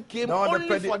the time came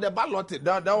only for the balloting.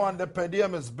 That one, the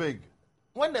podium is big.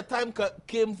 When the time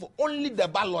came for only the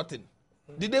balloting,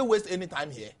 did they waste any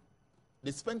time here?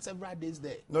 They spent several days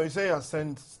there. No, you say you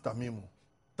sent Tamimu.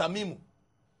 Tamimu.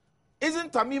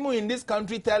 Isn't Tamimu in this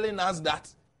country telling us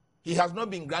that he has not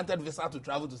been granted visa to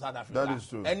travel to South Africa? That is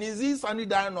true. And is he, Sunny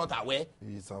Dara, not aware?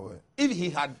 He is aware. If he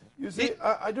had... You see,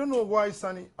 I don't know why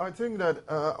Sunny... I think that...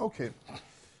 okay.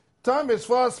 Time is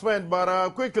fast spent, but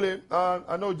quickly,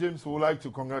 I know James would like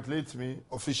to congratulate me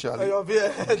officially. I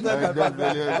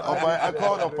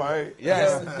called Opai.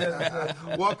 Yes.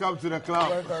 Welcome to the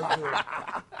club.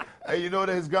 And you know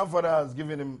that his grandfather has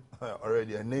given him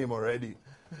already a name already.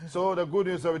 So the good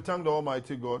news is that we thank the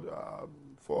Almighty God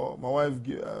for my wife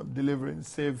delivering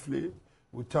safely.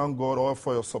 We thank God all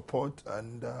for your support,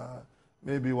 and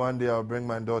maybe one day I'll bring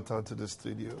my daughter to the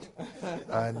studio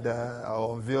and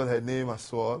I'll unveil her name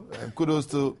as well. And kudos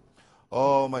to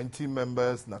all my team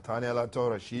members, Nathaniel Ato,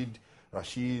 Rashid,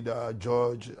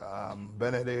 George,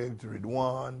 Benedict,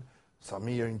 Ridwan,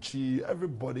 Samir Nchi,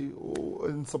 everybody who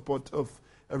in support of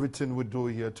everything we do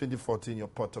here. 2014, you're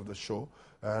part of the show.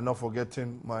 Not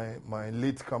forgetting my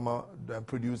latecomer, the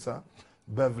producer,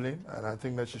 Bebli, and I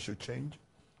think that she should change.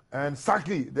 And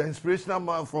Saki, the inspirational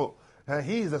man for...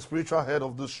 he is the spiritual head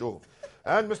of this show.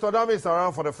 And Mr. Dami is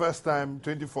around for the first time,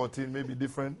 2014, maybe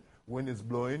different, wind is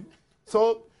blowing.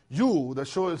 So, the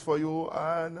show is for you,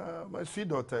 and my sweet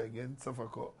daughter again,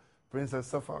 Safako, Princess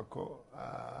Safako,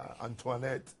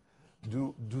 Antoinette,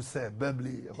 Duce,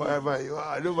 Bebli, wherever you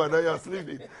are, I know you're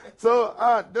sleeping. So,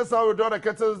 that's how we draw the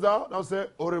curtains down. I'll say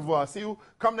au revoir. See you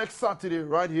come next Saturday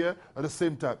right here at the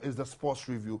same time. It's the sports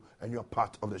review, and you're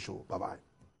part of the show. Bye-bye.